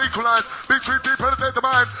line to get equalized, big tree deep, penetrate the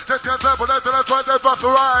mind. Just can't sample that, and that's why they bust a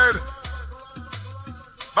ride.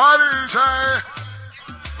 My DJ,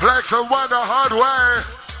 Flex and one the hard way.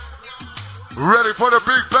 Ready for the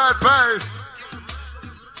big bad bass.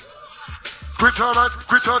 Quit your hands,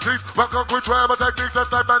 quit your teeth. Rock on, quit your techniques.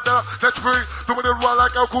 That's like Mandela. That's free. Doing it well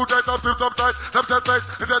like a cool day. Sometimes, sometimes face.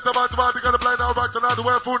 And that's the match. You gotta play now. Rock the night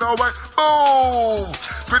away. Food no way. Boom.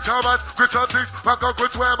 Quit your hands, quit your teeth. Rock on,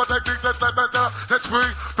 quit your techniques. That's like Mandela. That's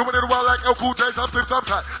free. Doing it well like a cool day. Sometimes,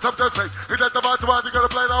 sometimes face. And that's the match. You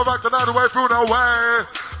gotta play now. Rock the night away. Food no way.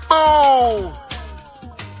 Boom.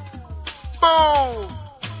 Boom.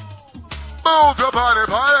 Move the party,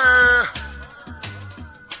 party.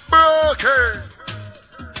 Brockie.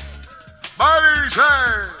 My DJ.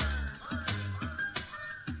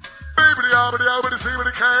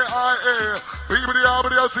 Beebity-obbity-obbity-C-B-D-K-I-A.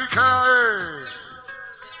 Beebity-obbity-O-C-K-I-A.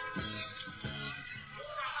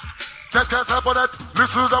 Just can't stop on that.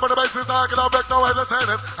 This is up on the basis. I can not break no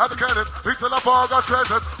hesitation. At the cannon, beats in the fall, God's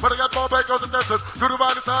creation. When I get more breakers and dances, to the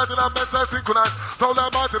right side, and I'm meant to synchronize. So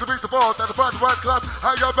that march to the beat the force, and the front right class,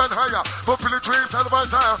 higher and higher. Fulfill the dreams, and the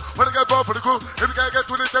right tire. When I get bored for the crew, if you can't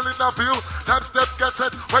get to it, tell it not for you. Time step, get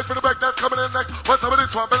set, wait for the break that's coming in next. What's up with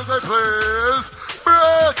this one? Better say, please.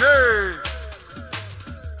 Brockie.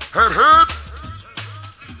 Hip, hip.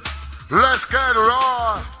 Let's get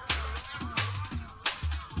raw.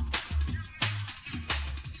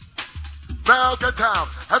 Now get down,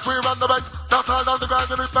 as we run the back, outside on the ground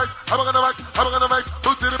in his face. I'm gonna make,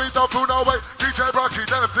 boots to the beat, don't fool no way. DJ Brockie,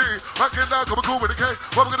 then MC, rockin' now, come cool with the K.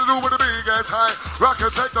 What we gonna do with the big ass high?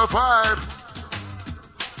 Rockers take the vibe.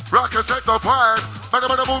 Rockers take the vibe. Man,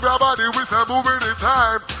 move your body, we say moving in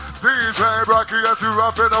time. DJ Brockie, as you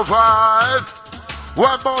rough in the vibe.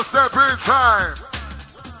 One more step in time.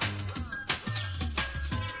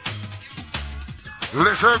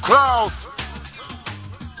 Listen close.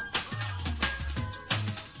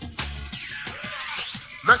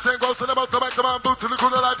 Next thing goes to the mouth, back the man, boot to the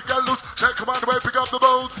corner, like to get loose. Shake, come on, the way, pick up the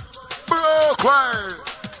boots. Brockie.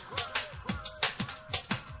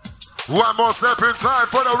 One more step in time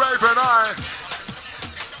for the Raven Eye.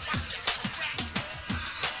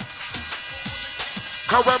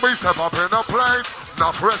 Cause when we step up in the place,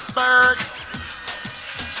 enough respect.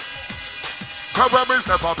 Cause when we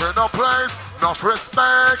step up in the place, enough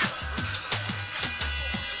respect.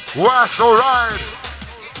 Watch the ride.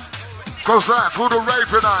 Cause that's who the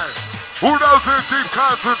Raven Eye. Who knows in deep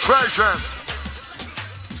concentration.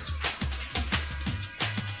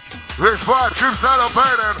 This vibe keeps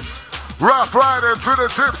elevating. Rough riding to the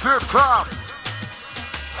tip top.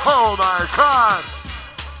 Oh my God.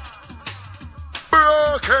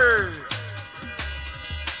 Brockie.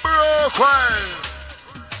 Brockie.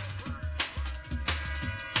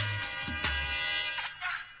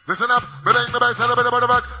 Listen up, bring the bass and a bit of the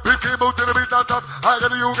back. Big key boot to the beat on top. I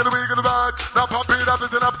got you, gonna be in the back. Now pump it up,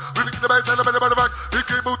 listen up. Bring the bass and a bit of the back. Big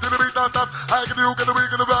key boot to the beat on top. I got you, gonna be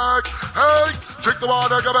in the back. Hey, drink the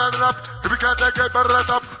water, come on it up. If you can't take it, better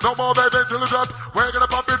let up. No more baby till it's up. We're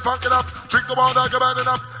gonna pump it, funk it up. Drink the water, come on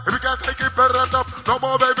it up. If you can't take it, better let up. No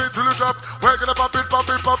more baby till it's up. We're gonna pump it up.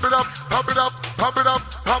 Pump it up, pump it up.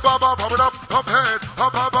 Pump it up, pump it up. Pump head,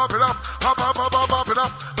 pump it up. Pump it up, pump it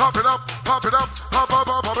up. Pump it up,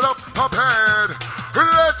 pump it up. Pump head.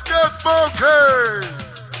 Let's get funky.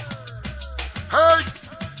 Hey.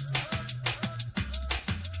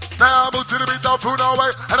 Now move to the beat, don't fool no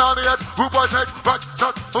way. And on the edge, rude boy take, rock,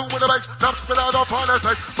 chuck, boom with the bass, jump, spin out, don't fall, let's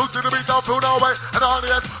take. Move to the beat, don't fool no way. And on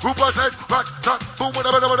the edge, rude boy take, rock, chuck, boom with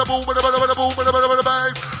the boom with the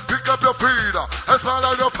bass. Pick up your feet and smile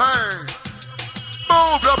out your pain.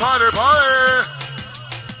 Move your party.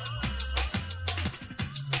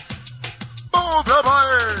 Move your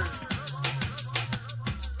body.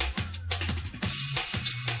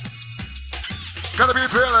 Gotta be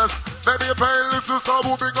fearless. Maybe a pain lives to some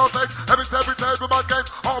who bring on sex. Every step we take with my game.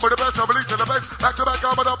 All with the best, I release in the place. Back to back,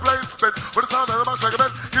 I'm on a plane spin. With the sound of the match recommend.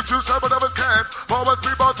 Give two seven whatever can. Forward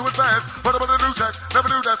speed ball to advance. But I'm on a new check. Never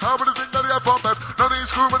knew that's how with the thing that he had from them. No need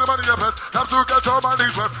screw with the money you press. Time to catch all my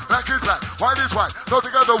knees with. Black is black.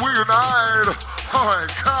 we unite. Oh my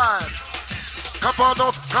God. Come on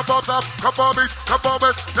up, come on up, come on me, come on me.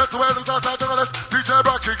 That's the way the dance I do this. DJ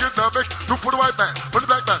Brockie in the mix. Do for the white man, for the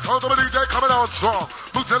black man. Hold on, DJ coming on strong.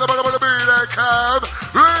 Move to the bottom of the beat and come.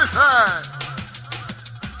 Listen.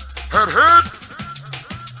 Hit, hit.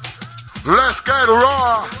 Let's get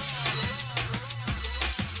raw.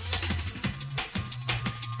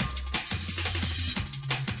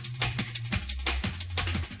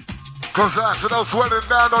 Cause that's no sweating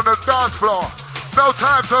down on the dance floor. No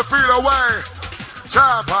time to feel away.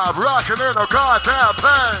 Jam pop rocking in a goddamn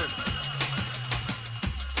plane.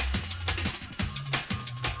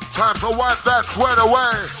 Time to wipe that sweat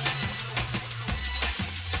away.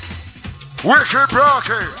 Wicked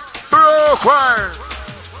Brockie, Brockie.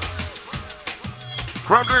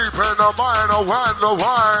 From deep in the mind, I wonder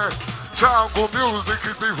why. Jungle music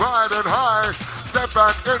keeps me riding high. Step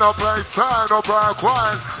back in a place, time no black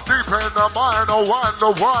wine. Deep in the mind, I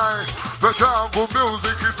wonder why. The jungle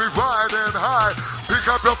music keeps me riding high. Pick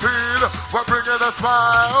up your feet, we're bringing a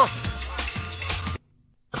smile.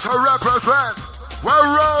 To represent, we're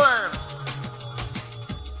rolling.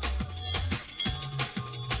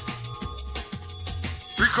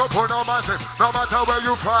 Pick up on our mountain, no matter where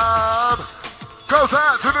you're from. Goes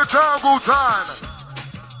out to the jungle time.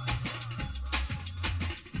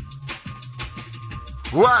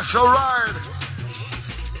 Watch your ride.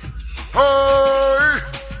 Hey!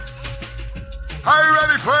 Are you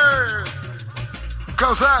ready for it?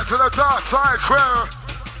 Goes out to the dark side crew.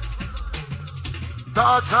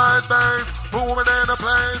 Dark side bass, booming in the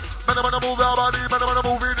place. Better wanna move your body, better wanna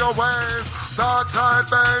move in your ways. Dark side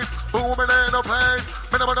bass, booming in the place.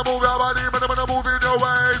 Better wanna move your body, better wanna move in your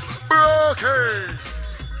ways. Brockie!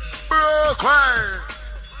 Brockie!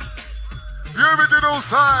 The original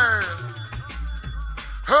side.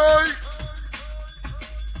 Hey!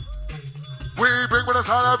 We bring with us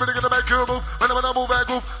all, everything gonna make you move. When I move and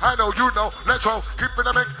groove, I know you know. Let's go, keep in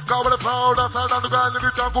the mix, go with the flow, dance all down the ground in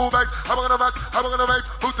the jungle back. I'm gonna rock, I'm gonna make,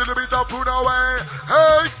 move to the beat, don't put away.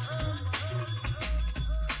 Hey!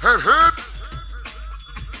 Hit, hit!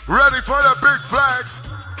 Ready for the big flags.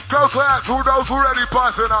 Goes out to those who ready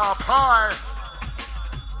busting up high.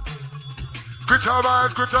 Quit your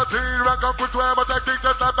minds, quit your teeth, rank up, quit where my technique,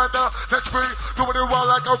 just like better, touch free, doing it well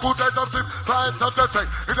like a cool taste of sin, science of the thing,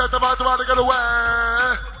 it doesn't matter how to get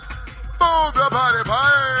away. Move your body,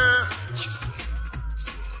 body.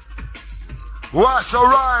 Watch your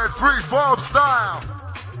ride, free form style.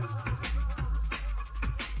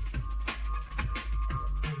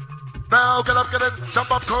 Now get up, get in,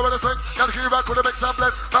 jump up, cover the swing, gotta keep rock with the mix and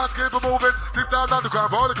blend, fast keep it moving, deep down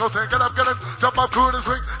underground, roller coaster, get up, get in, jump up, cool the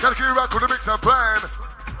swing, gotta keep rock with the mix and blend,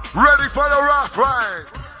 ready for the rock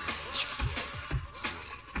ride.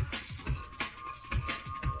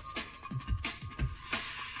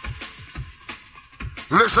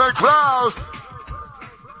 Listen close.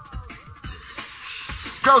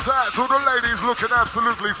 Goes out to the ladies looking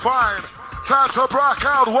absolutely fine. Time to rock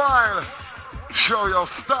out wild. Show your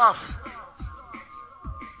stuff.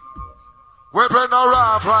 We bring the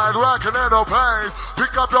rap right, rocking in the place.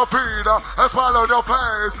 Pick up your feet and follow your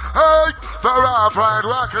pace. Hey, the rap right,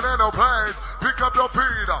 rocking in the place. Pick up your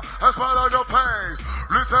feet and follow your pace.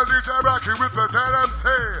 Listen, DJ Brockie with the dead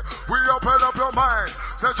MC. We open up your mind,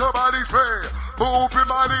 set your body free. Move in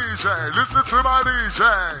my DJ, listen to my DJ.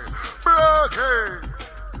 Brockie,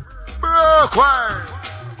 Brockie.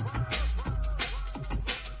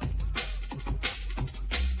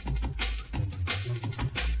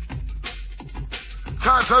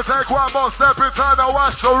 Time to take one more step inside the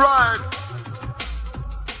watch the ride.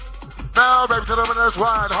 Now, baby, to the minutes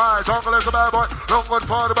wide, high. Jungle is a bad boy. Long one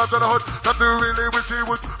party back to the hood. Got to really wish he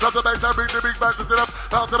would. Drop the bass and bring the big back to sit up.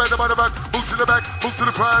 Bounce to make the money back. Move to the back, move to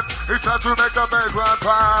the front. It's time to make the bass run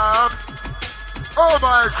pound. Oh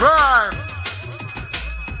my God.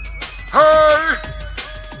 Hey.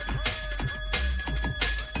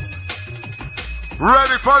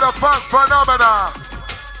 Ready for the funk phenomena.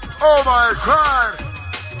 Oh my God.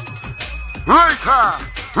 Later,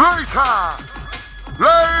 later,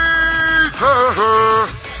 later.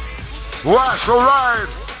 Watch the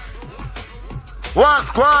ride.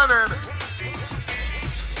 What's going?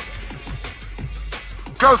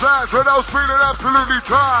 Goes out to those feeling absolutely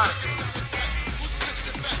tired.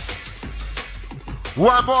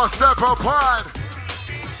 One more step apart.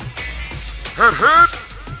 Hit, hit.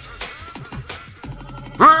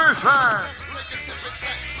 Listen.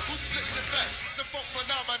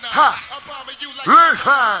 Ha!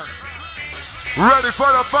 Listen! Ready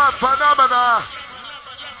for the fun phenomena!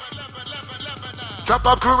 Chop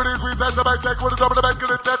up crew with these weeds, that's the back deck with a double the back of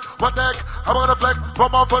the deck. What the heck? I'm gonna flex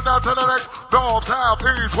from one foot down to the next. North, south,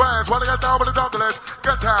 east, west. Wanna get down with the jungle is.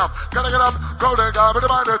 Get down. Gotta get up. Go there, guy with the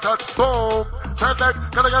minor touch. Boom. Translate.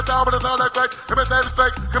 Gotta get down with the sound like fake. Give me that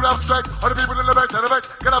fake. Give it up straight. All the people in the back, to the back.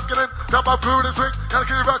 Get up, get in. Jump up crew with the swing. Gotta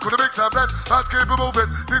keep rock with the big time. Then let's keep it moving.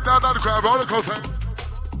 Deep down on the crowd. Roller coaster.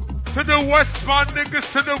 To the west, man, niggas,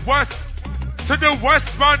 to the west. To the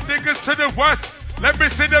west, man, niggas, to the west. Let me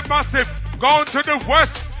see the massive. Going to the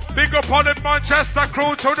west. Big up on the Manchester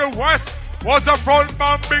crew to the west. What's the front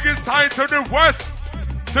man, biggest sign to the west.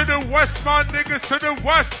 To the west, man, niggas, to the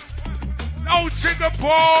west. No Trigga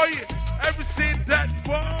boy. Ever seen that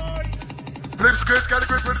boy? Flip script, get a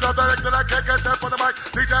grip with the director, I can't get that for the mic.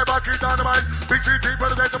 DJ Brockie down the mic, big GT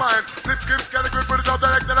for the data mine. Flip script, get a grip with the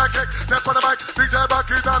director, I can't get that for the mic. DJ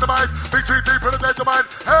Brockie down the mic, big GT for the data mine.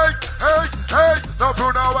 Hey, hey, hey, no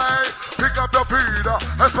fool, no way. Pick up your feet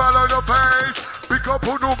and follow your face. Pick up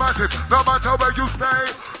who new massive, no matter where you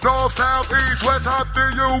stay. North, south, east, west of the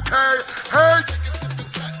UK. Hey,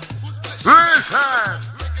 listen.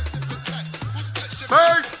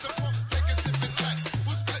 Hey.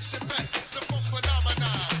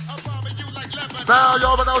 Now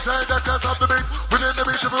you're no change, that's just up the beat. Within the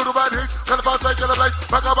beat, you feel the right heat. Gonna bounce back, gonna play.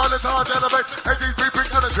 Back up on this hard elevate. 83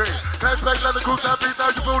 peak energy. Can't play, let the cool that beat. Now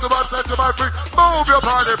you feel the vibe, set your mind free. Move your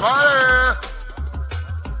party, party.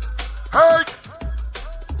 Hey.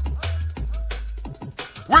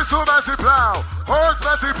 Whistle, massive plow. Horse,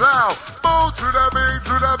 massive plow. Move to the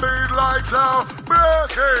beat like so.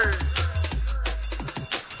 Brockie.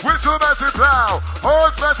 Whistle, massive plow.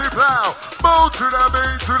 Horse, massive plow. Move to the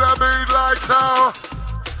beat like so.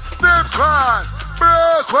 Step cross.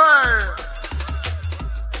 Brockie.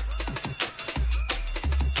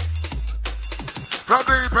 From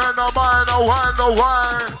deep in the mind, no one, no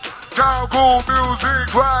why. Jungle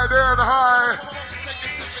music right in high.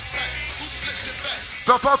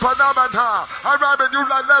 The fuck phenomena. I'm rhyming you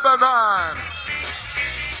like Lebanon.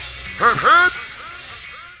 Hip hip.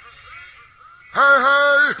 Hey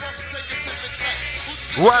hey.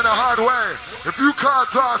 Why the hard way? If you can't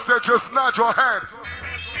toss, then just nod your head.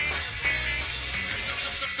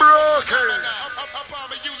 Brockie.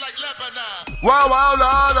 Wow, wow,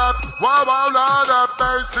 Lord up. Wow, wow, Lord up.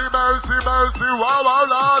 Mercy, mercy, mercy. Wow, wow,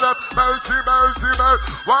 Lord up. Mercy, mercy,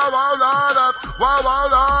 mercy. Wow, wow, Lord up. Wow, wow,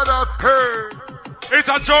 Lord up. Hey. It's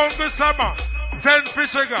a jungle summer. Send for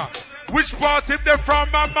Trigga. Which part him they from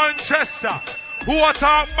Manchester? Who a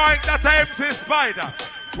top mic that I MC Spyda?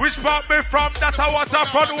 Which part me from that a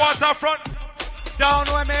waterfront? Down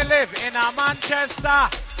where me live in a Manchester.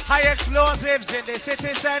 High explosives in the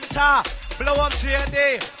city centre. Blow up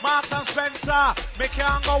JD, Marks and Spencer. Me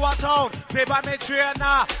can't go a town, pay by me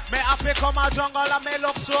trainer. Me have to come a jungle and me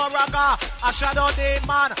look so ragga. A shadow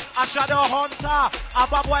demon, a shadow hunter. A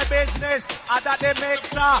bad boy business, a that the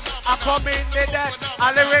mixer. I come in the dead, a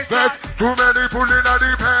lyrics. There's too many pulling a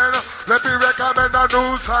deep end. Let me recommend a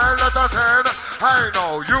new sign, let us end. I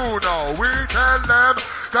know, you know, we tell them.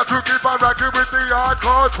 Got to keep on rocking with the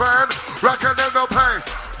hardcore trend. Rocking in the place.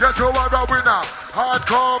 Yes, you are a winner.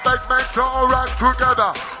 Hardcore make so rock together.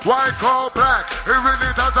 White or black, it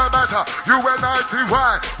really doesn't matter. You and I see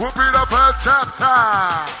why will be the first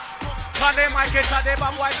chapter. Can they might get a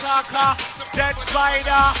bad boy talker? Dead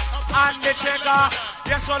Spyda and the Trigga.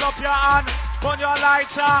 Yes, hold up your hand, burn your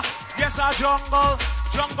lighter. Yes, a jungle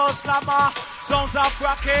slammer. Sounds of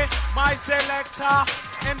Brockie, my selector.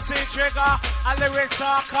 MC Trigga, a lyrics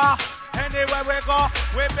talker. Anywhere we go,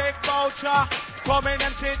 we big voucher. Coming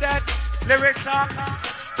MC dead, lyrics talker.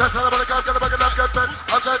 Just another the guys, gonna make enough get bent.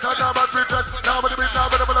 I'm saying, now about 3 threats. Now with the beat, now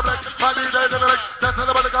with the black. My DJ in the neck. Just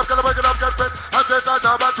another the guys, gonna make enough get bent. I'm saying,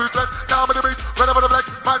 now about 3 threats. Now with the beat, when I'm on the black.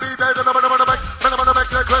 My DJ in the neck. When I'm on the back,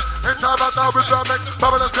 take quest. In time, about now with drum neck.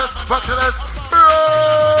 Bubble and stress, what's the rest? Brockie.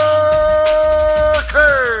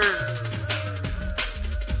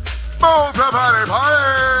 Move your body,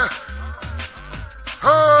 party.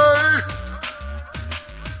 Hey.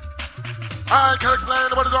 I can't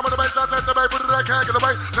explain what is wrong with the bass, that's the bass, put it I can't get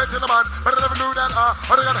away, let's in the man, but I never knew that,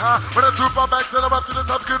 what I got when I threw from back, set up to the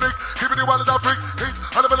top unique, keeping you one of the freak, heat,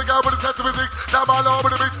 on the belly guy with the sense of physique, down my low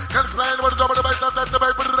with the beat, can't explain what is wrong with the bass, that's the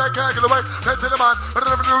bass, put it I can't get away, let's in the man, but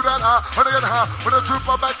I never knew that, what I got when I threw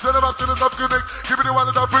from back, set up to the top unique, keeping you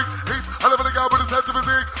one of the freak, heat, on the belly guy with the sense of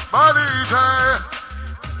physique, my DJ,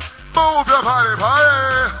 move your body,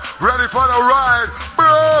 ready for the ride,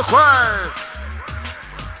 Brockie.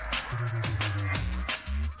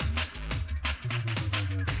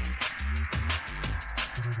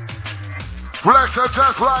 Flex it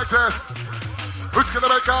just like this. Who's gonna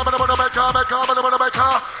make her, I'm gonna make her, make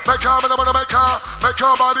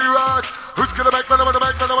her body rock. Who's gonna make her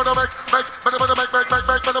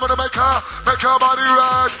body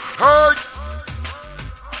right? Hey!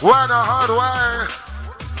 Went a hard way.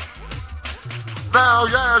 Now,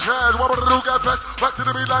 yes, what would do get best? Back to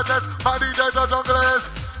the beat like that. My DJ, the jungle is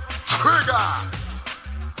Trigga.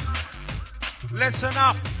 Listen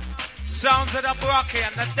up. Sounds of the Brockie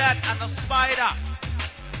and the Dead and the Spyda.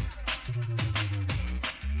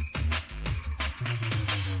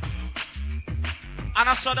 And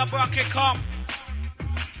I saw the Brockie come.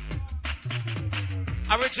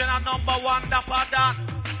 Original #1 Dapper Dan.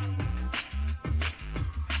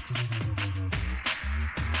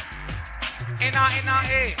 Inna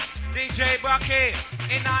A, DJ Brockie.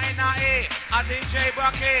 Inna A, a DJ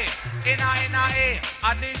Brockie. Inna A,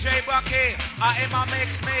 a DJ Brockie. A Emma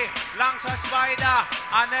makes me, alongside Spyda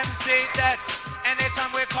and MC Dead.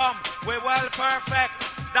 Anytime we come, we well perfect.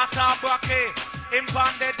 That's our Brockie. Imp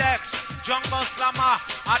on the decks. Jungle Slammer,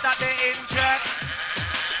 that they inject.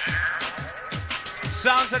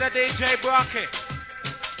 Sounds of the DJ Brockie.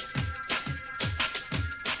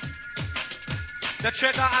 The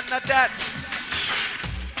Trigga and the Dead.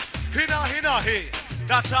 Hina, he.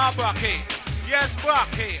 That's our Brockie. Yes,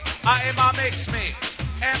 Brockie. I am a mix me.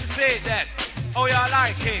 MC Dead. Oh, you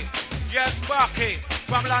like it? Yes, Brockie.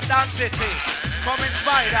 From London City. Coming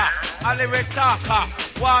Spyda. A lyric talker.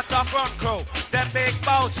 Waterfront crew. Them big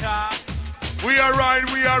boucher. We are right,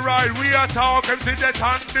 we are talking, see that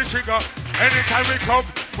on the Trigga. Anytime we come,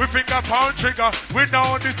 we finger pound trigger. We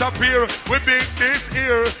don't disappear, we big this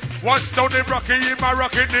here. Watch down the Brockie, him a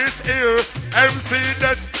rocking this here. MC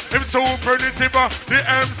Dead, him superlative, the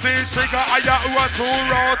MC Trigga. I who are too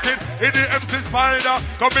rotten, in the MC Spyda.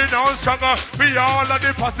 Coming on stronger, be all of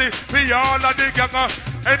the posse, be all of the ganger.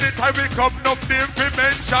 Anytime we come, nothing to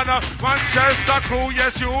mention. Manchester crew,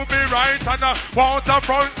 yes, you be right. And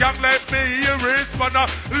Waterfront gang, let me hear respond.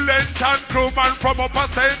 Lenton crew, man from upper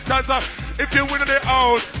centers. If you win the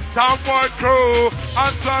house, Townboy crew,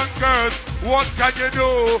 and some girls, what can you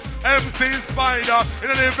do? MC Spyda in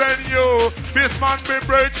the venue. Bassman be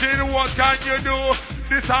breaching, what can you do?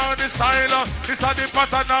 This are the style, this are the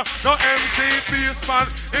pattern. No MC Bassman,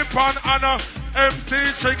 Impan Anna. MC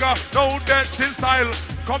Trigga, no death in style.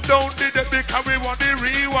 Come down the because we want the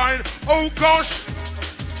rewind. Oh gosh.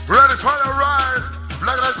 Ready for the ride.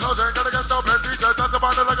 Like an explosion, gonna get down, plenty, just the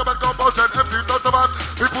bottle like a bad commotion. Empty, not the man.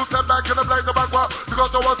 He puts them back in the place, the back wall. Because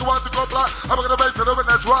the ones who want to go black. I'm gonna make it over,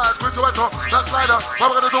 that's right. Quit to echo, that's Slider. What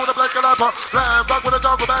we're gonna do with the black and apple. Land back with the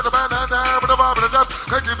jungle band, the band, and with the bomb and the jump.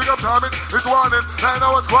 Can't keep up timing, it's warning. I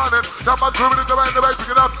know what's warning. Jump on criminal, the band, the bass, pick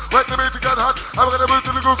it up. Wait to me to get hot. I'm gonna move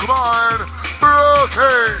to the good, come on.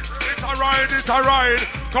 Brockie. It's alright.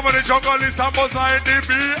 Come on, the jungle is almost like the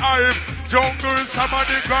beehive. Jungle, some of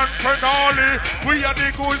the grand finale. We are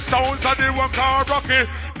the good sounds of the one car Brockie.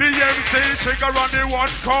 The MC Trigga on the one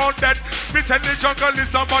called Dead. Me tell the jungle is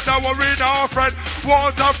about to worry now, friend.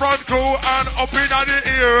 Waterfront crew and up in the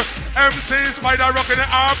ear. MC Spyda rocking the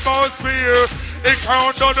atmosphere. It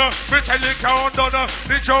count on, me tell you count on.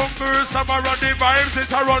 The jungle summer on the vibes is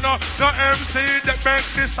a runner. The MC that make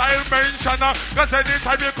the style mention. Cause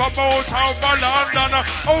anytime you come out of London,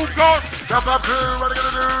 oh God. Jump up crew, what are you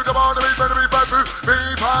gonna do? Come on, the beat, better be bad crew. Me,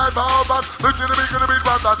 five, bow, bow. Look to the beat, gonna be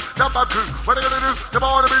bad, bad. Jump up crew, what are you gonna do? Come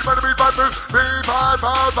on, the beat, better be bad crew. Me, five,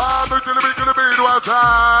 bow, bow. Look to the beat, gonna be well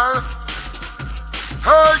time.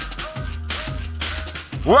 Hey!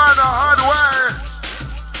 Went a hard way.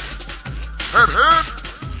 Hip, hip.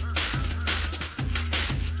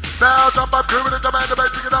 Now jump up, crew with the demand, the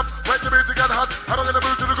bass, pick it up. Wait the beat to get hot. I'm gonna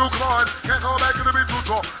move to the goo, come on. Can't go back to the beat too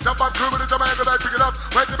tall. Jump up, crew with the demand, the bass, pick it up.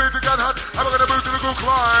 Wait the beat to get hot. I'm gonna move to the goo,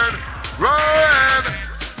 come on. Run!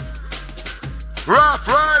 Rough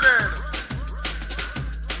riding.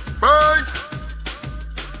 Boys.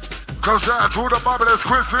 Cause that's who the marvelous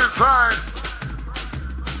Chris inside.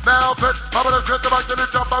 Now pit, marvelous Chris, the back to the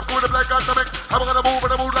jump up, with the black on the mix. I'm gonna move and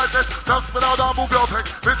I move like this. Jump spin out, I'll move your thing.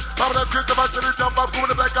 Bitch, marvelous Chris, the back to the jump up, with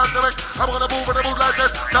the black on the mix. I'm gonna move and I move like this.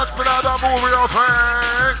 Jump spin out, I'll move your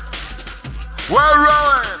thing. We're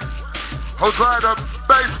rolling. Outside the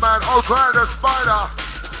Bassman, outside the Spyda.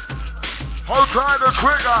 Outside the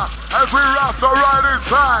Trigga, as we wrap the right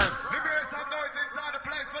inside.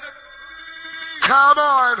 Come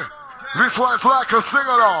on. This one's like a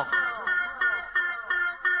sing-along.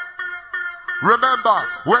 Remember,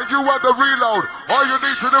 when you want the reload, all you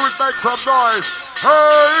need to do is make some noise.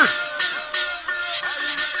 Hey!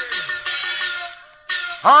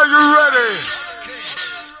 Are you ready?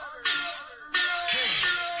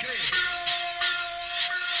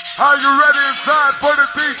 Are you ready inside for the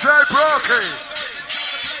DJ Brockie?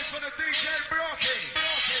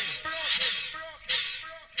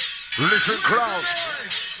 Listen, crowd.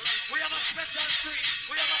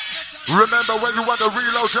 Remember, when you want to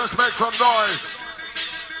reload, just make some noise.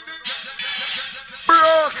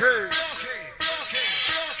 Brockie.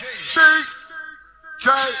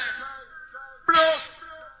 DJ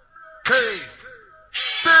Brockie.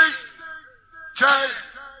 DJ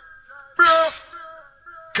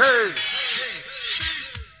Brockie.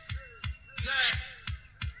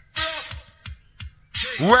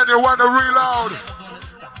 When you want to reload,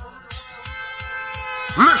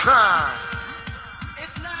 listen.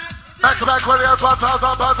 Back to back, 20 else, 1,000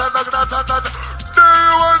 pounds, and look at that. Do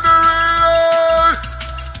you want to reload?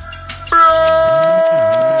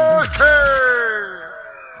 Brockie!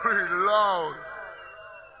 Reload.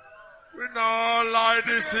 We know like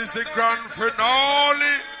this is the grand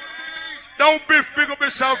finale. Don't be big up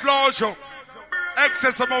yourself, Larger.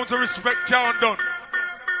 Excess amount of respect can't done.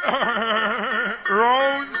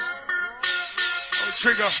 Rounds. Oh,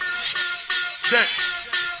 Trigga. Dead.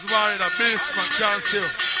 Spyda, Bassman, can't see.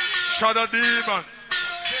 Shadow Demon.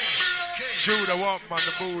 Judah, Walkman,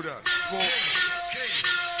 the Buddha. Smoke.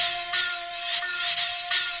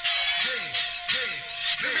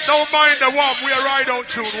 Don't mind the warm, we are ride out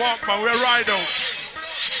tune, Walkman, we are ride out.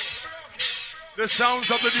 The sounds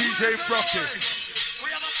of the DJ Brockie.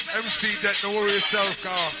 MC that, don't worry yourself,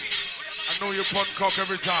 car. I know you pun cock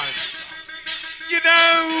every time. You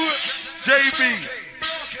know, JB.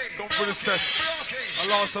 Come for the cess. I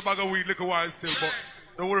lost a bag of weed, look a while still, but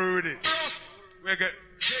don't worry with it. We get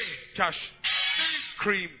cash,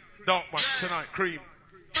 cream, Darkman tonight, cream.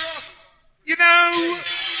 You know.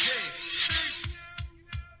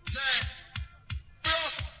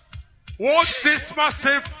 Watch this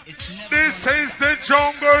massive. This is the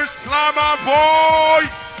Jungle Slammer, boy.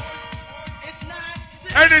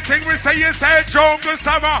 Anything we say, you say Jungle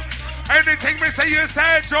Slammer. Anything we say, you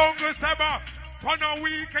say Jungle Slammer. On a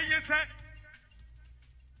weekend, you say.